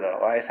either,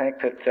 though. I think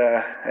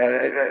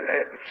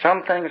that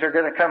some things are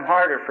going to come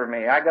harder for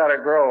me. I got to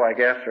grow, I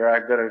guess, or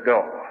I've got to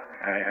go.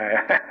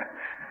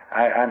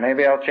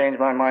 Maybe I'll change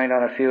my mind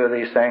on a few of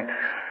these things.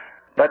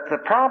 But the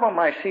problem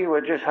I see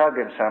with just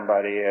hugging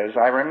somebody is,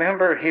 I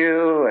remember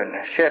Hugh and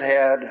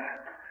Shithead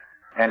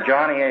and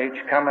Johnny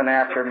H. coming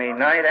after me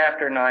night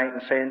after night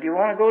and saying, do you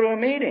want to go to a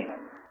meeting?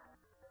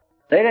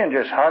 They didn't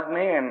just hug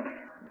me and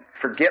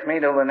forget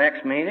me till the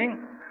next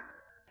meeting.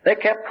 They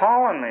kept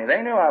calling me.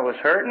 They knew I was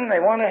hurting. They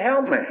wanted to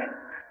help me.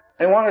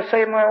 They wanted to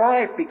save my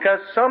life because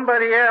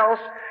somebody else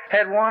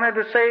had wanted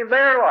to save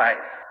their life.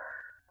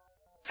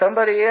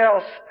 Somebody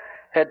else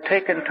had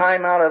taken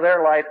time out of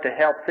their life to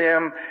help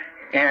them,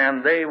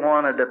 and they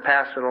wanted to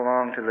pass it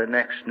along to the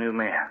next new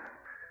man.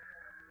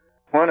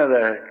 One of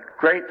the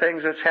great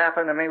things that's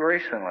happened to me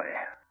recently,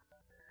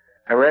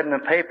 I read in the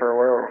paper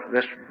where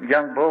this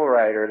young bull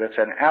rider that's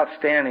an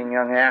outstanding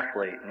young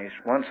athlete, and he's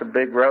won some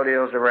big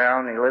rodeos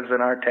around, he lives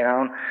in our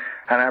town,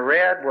 and I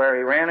read where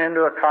he ran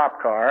into a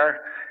cop car,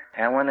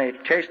 and when they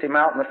chased him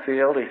out in the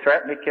field, he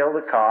threatened to kill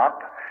the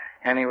cop,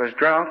 and he was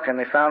drunk, and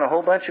they found a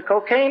whole bunch of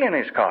cocaine in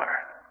his car.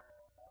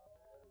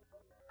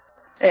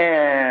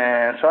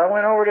 And so I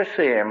went over to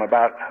see him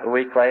about a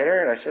week later,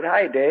 and I said,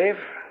 hi, Dave.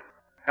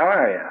 How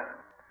are you?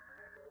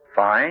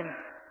 Fine.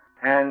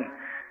 And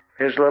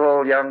his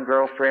little young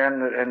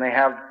girlfriend, and they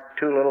have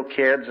 2 little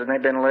kids, and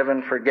they've been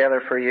living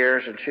together for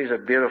years, and she's a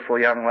beautiful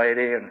young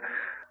lady and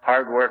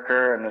hard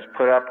worker and has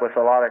put up with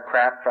a lot of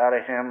crap out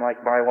of him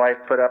like my wife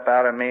put up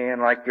out of me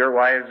and like your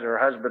wives or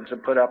husbands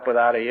have put up with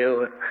out of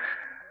you. And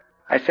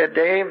I said,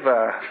 Dave,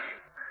 I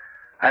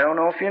don't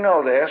know if you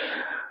know this,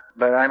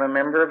 but I'm a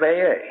member of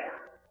AA.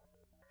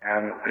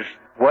 And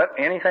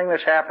anything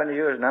that's happened to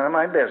you is none of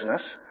my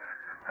business.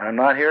 I'm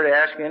not here to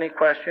ask you any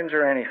questions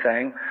or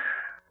anything.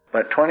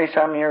 But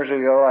 20-some years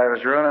ago, I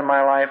was ruining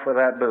my life with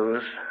that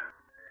booze.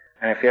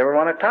 And if you ever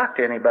want to talk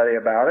to anybody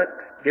about it,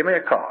 give me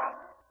a call.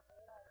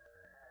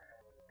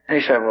 And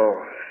he said,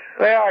 well,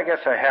 I guess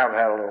I have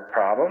had a little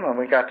problem. And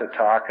we got to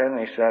talking. And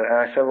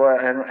I said, well,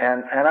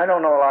 and I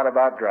don't know a lot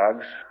about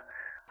drugs.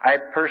 I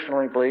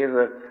personally believe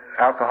that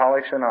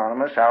Alcoholics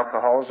Anonymous,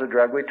 alcohol is a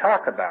drug we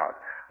talk about.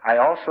 I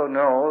also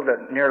know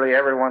that nearly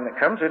everyone that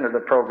comes into the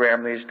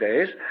program these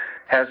days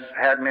has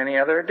had many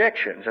other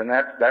addictions, and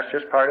that's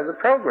just part of the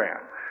program.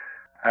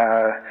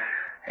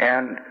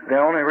 And the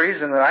only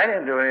reason that I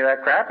didn't do any of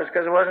that crap is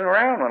because it wasn't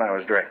around when I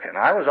was drinking.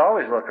 I was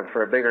always looking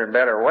for a bigger and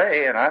better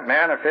way, and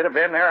if it had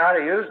been there, I'd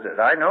have used it.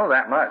 I know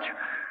that much.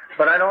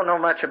 But I don't know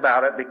much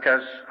about it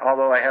because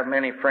although I have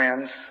many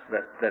friends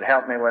that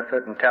help me with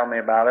it and tell me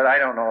about it, I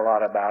don't know a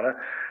lot about it.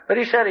 But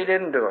he said he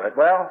didn't do it.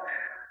 Well,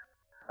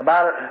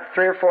 about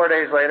 3 or 4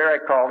 days later, I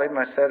called him.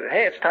 I said,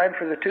 hey, it's time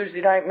for the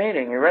Tuesday night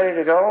meeting. You ready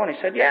to go? And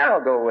he said, yeah,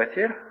 I'll go with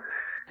you.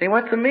 He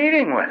went to the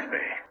meeting with me.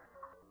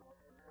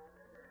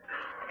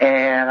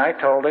 And I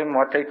told him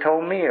what they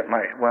told me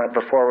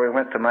before we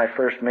went to my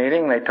first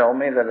meeting. They told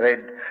me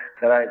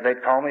that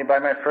they'd call me by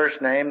my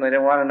first name. They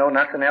didn't want to know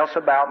nothing else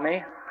about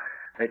me.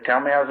 They'd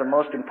tell me I was the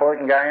most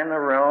important guy in the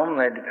room.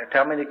 They'd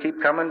tell me to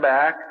keep coming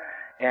back.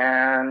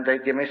 And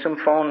they'd give me some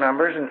phone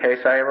numbers in case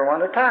I ever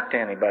wanted to talk to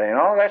anybody. And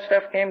all that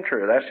stuff came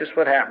true. That's just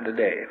what happened to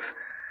Dave.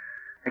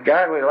 The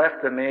guy, we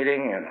left the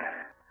meeting, and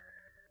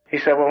he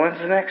said, well, when's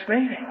the next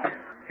meeting?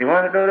 You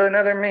want to go to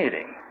another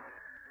meeting?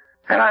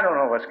 And I don't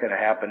know what's going to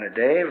happen to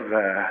Dave.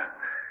 A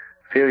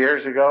few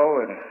years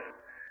ago, and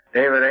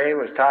David A.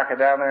 was talking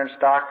down there in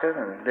Stockton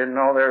and didn't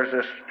know there was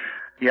this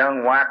young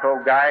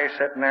wacko guy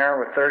sitting there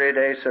with 30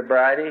 days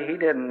sobriety. He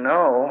didn't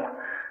know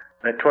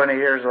that 20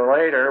 years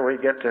later we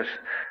get to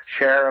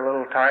share a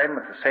little time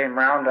at the same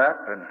roundup,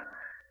 and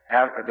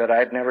that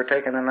I'd never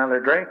taken another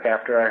drink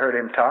after I heard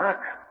him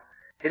talk.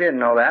 He didn't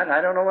know that, and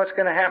I don't know what's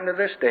going to happen to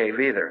this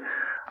Dave either.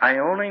 I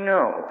only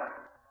know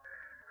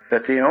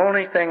that the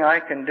only thing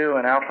I can do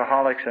in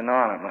Alcoholics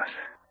Anonymous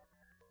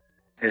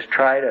is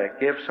try to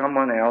give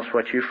someone else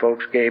what you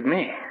folks gave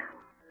me.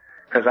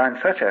 Because I'm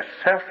such a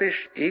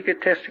selfish,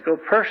 egotistical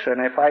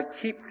person. If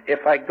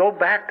I go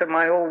back to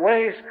my old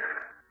ways,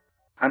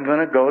 I'm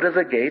going to go to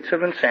the gates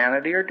of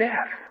insanity or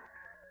death.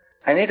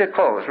 I need to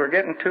close. We're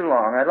getting too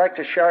long. I'd like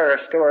to share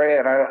a story,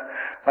 and I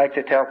like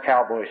to tell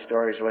cowboy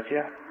stories with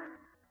you.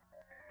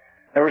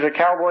 There was a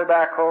cowboy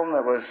back home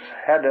that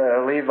had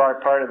to leave our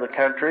part of the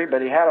country,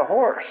 but he had a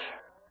horse.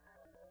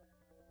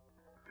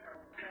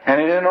 And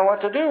he didn't know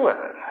what to do with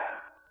it.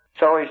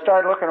 So he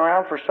started looking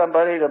around for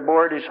somebody to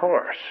board his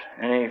horse.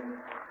 And he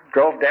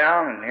drove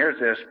down, and here's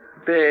this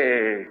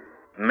big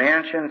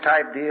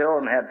mansion-type deal,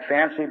 and had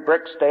fancy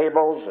brick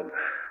stables and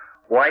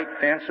white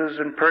fences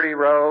and pretty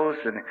rows.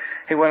 And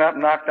he went up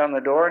and knocked on the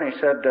door, and he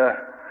said,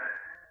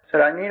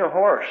 I need a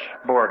horse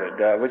boarded.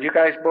 Would you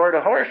guys board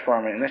a horse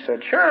for me? And they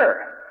said,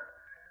 sure.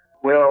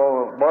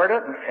 We'll board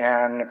it,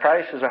 and the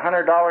price is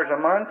 $100 a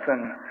month,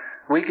 and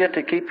we get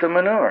to keep the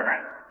manure.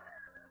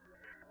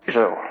 He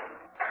said,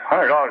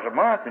 $100 a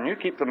month, and you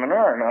keep the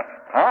manure?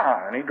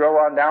 And he drove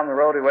on down the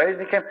road a ways,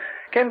 and he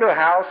came to a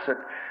house that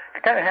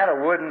kind of had a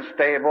wooden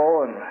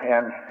stable,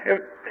 and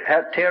it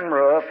had tin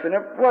roof, and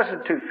it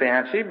wasn't too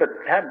fancy, but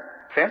had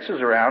fences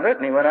around it.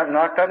 And he went up and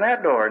knocked on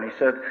that door, and he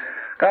said,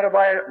 got to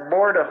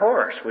board a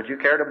horse. Would you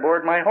care to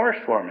board my horse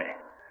for me?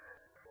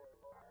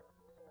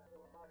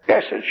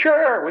 I said,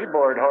 sure, we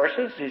board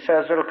horses. He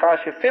says, it'll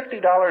cost you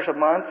 $50 a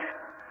month,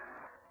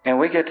 and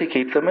we get to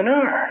keep the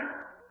manure.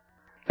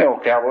 The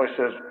old cowboy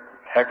says,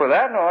 heck with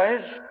that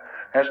noise.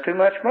 That's too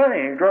much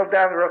money. He drove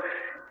down the road,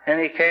 and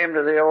he came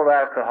to the old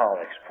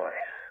alcoholic's place.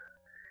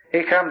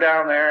 He come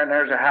down there, and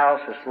there's a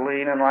house that's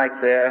leaning like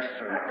this.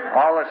 And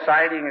all the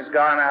siding has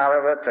gone out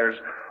of it. There's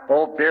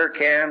old beer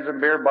cans and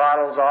beer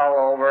bottles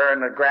all over,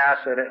 and the grass,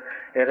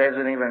 it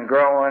isn't even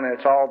growing.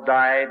 It's all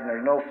died, and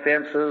there's no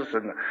fences,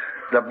 and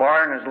the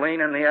barn is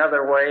leaning the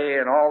other way,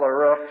 and all the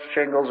roof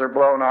shingles are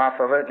blown off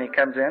of it. And he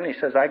comes in, he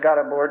says, I got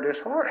to board this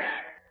horse.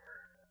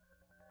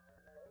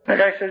 The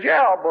guy says,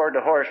 yeah, I'll board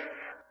the horse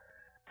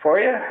for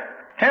you.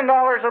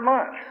 $10 a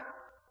month.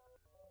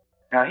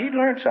 Now, he'd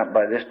learned something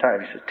by this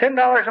time. He says,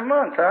 $10 a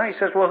month, huh? He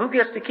says, well, who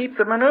gets to keep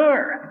the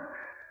manure?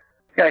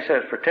 The guy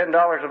says, for $10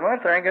 a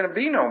month, there ain't going to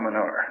be no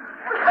manure.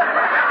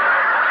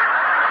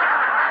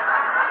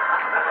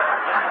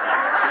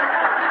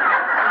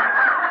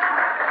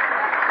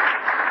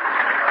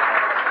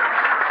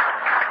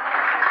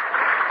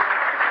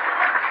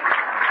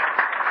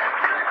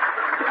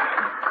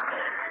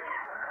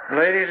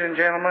 Ladies and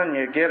gentlemen,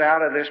 you get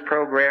out of this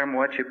program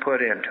what you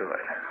put into it.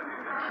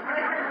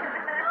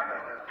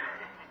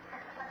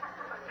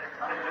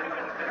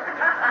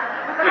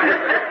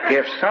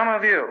 If some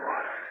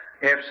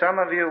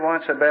of you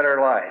wants a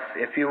better life,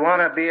 if you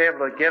want to be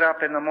able to get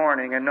up in the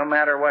morning and no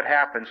matter what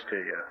happens to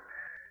you.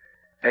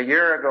 A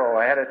year ago,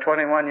 I had a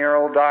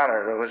 21-year-old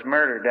daughter that was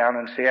murdered down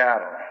in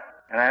Seattle,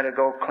 and I had to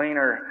go clean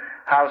her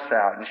house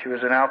out, and she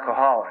was an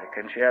alcoholic,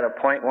 and she had a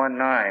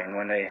 .19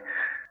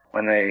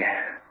 when they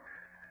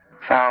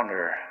found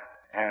her,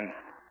 and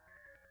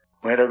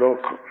we had to go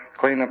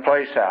clean the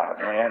place out,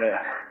 and we had to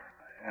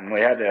and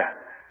we had to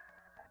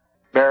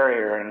bury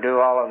her and do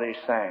all of these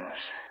things.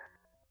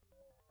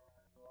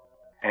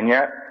 And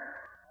yet,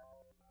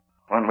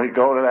 when we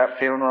go to that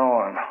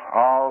funeral and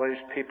all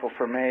these people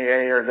from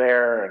AA are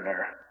there and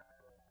they're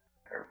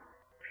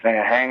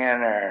saying, hang in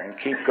there and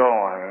keep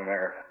going, and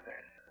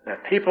the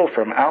people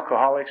from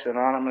Alcoholics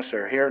Anonymous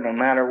are here no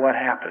matter what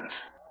happens.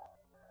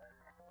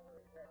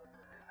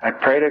 I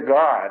pray to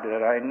God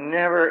that I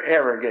never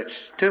ever get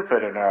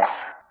stupid enough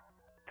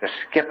to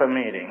skip a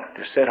meeting,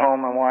 to sit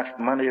home and watch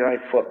Monday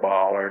Night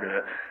Football, or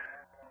to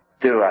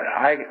do it.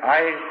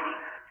 I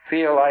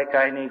feel like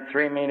I need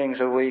 3 meetings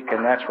a week,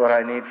 and that's what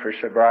I need for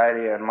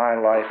sobriety, and my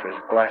life is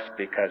blessed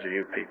because of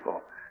you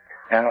people.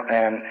 And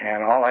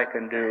all I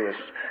can do is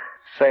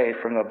say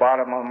from the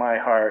bottom of my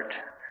heart,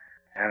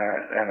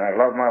 and I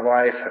love my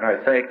wife, and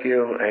I thank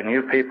you, and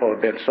you people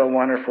have been so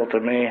wonderful to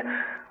me.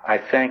 I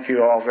thank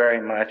you all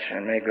very much,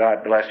 and may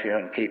God bless you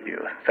and keep you.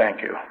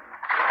 Thank you.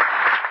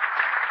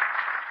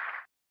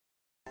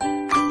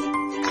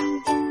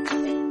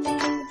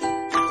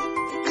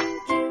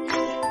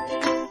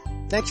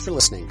 Thanks for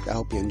listening. I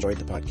hope you enjoyed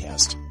the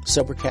podcast.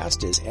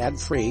 Sobercast is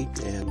ad-free,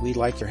 and we'd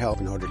like your help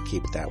in order to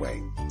keep it that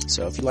way.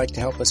 So if you'd like to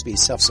help us be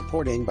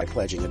self-supporting by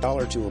pledging $1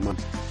 or $2 a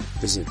month,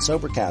 visit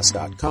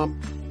Sobercast.com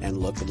and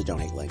look for the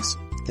donate links.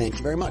 Thank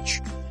you very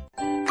much.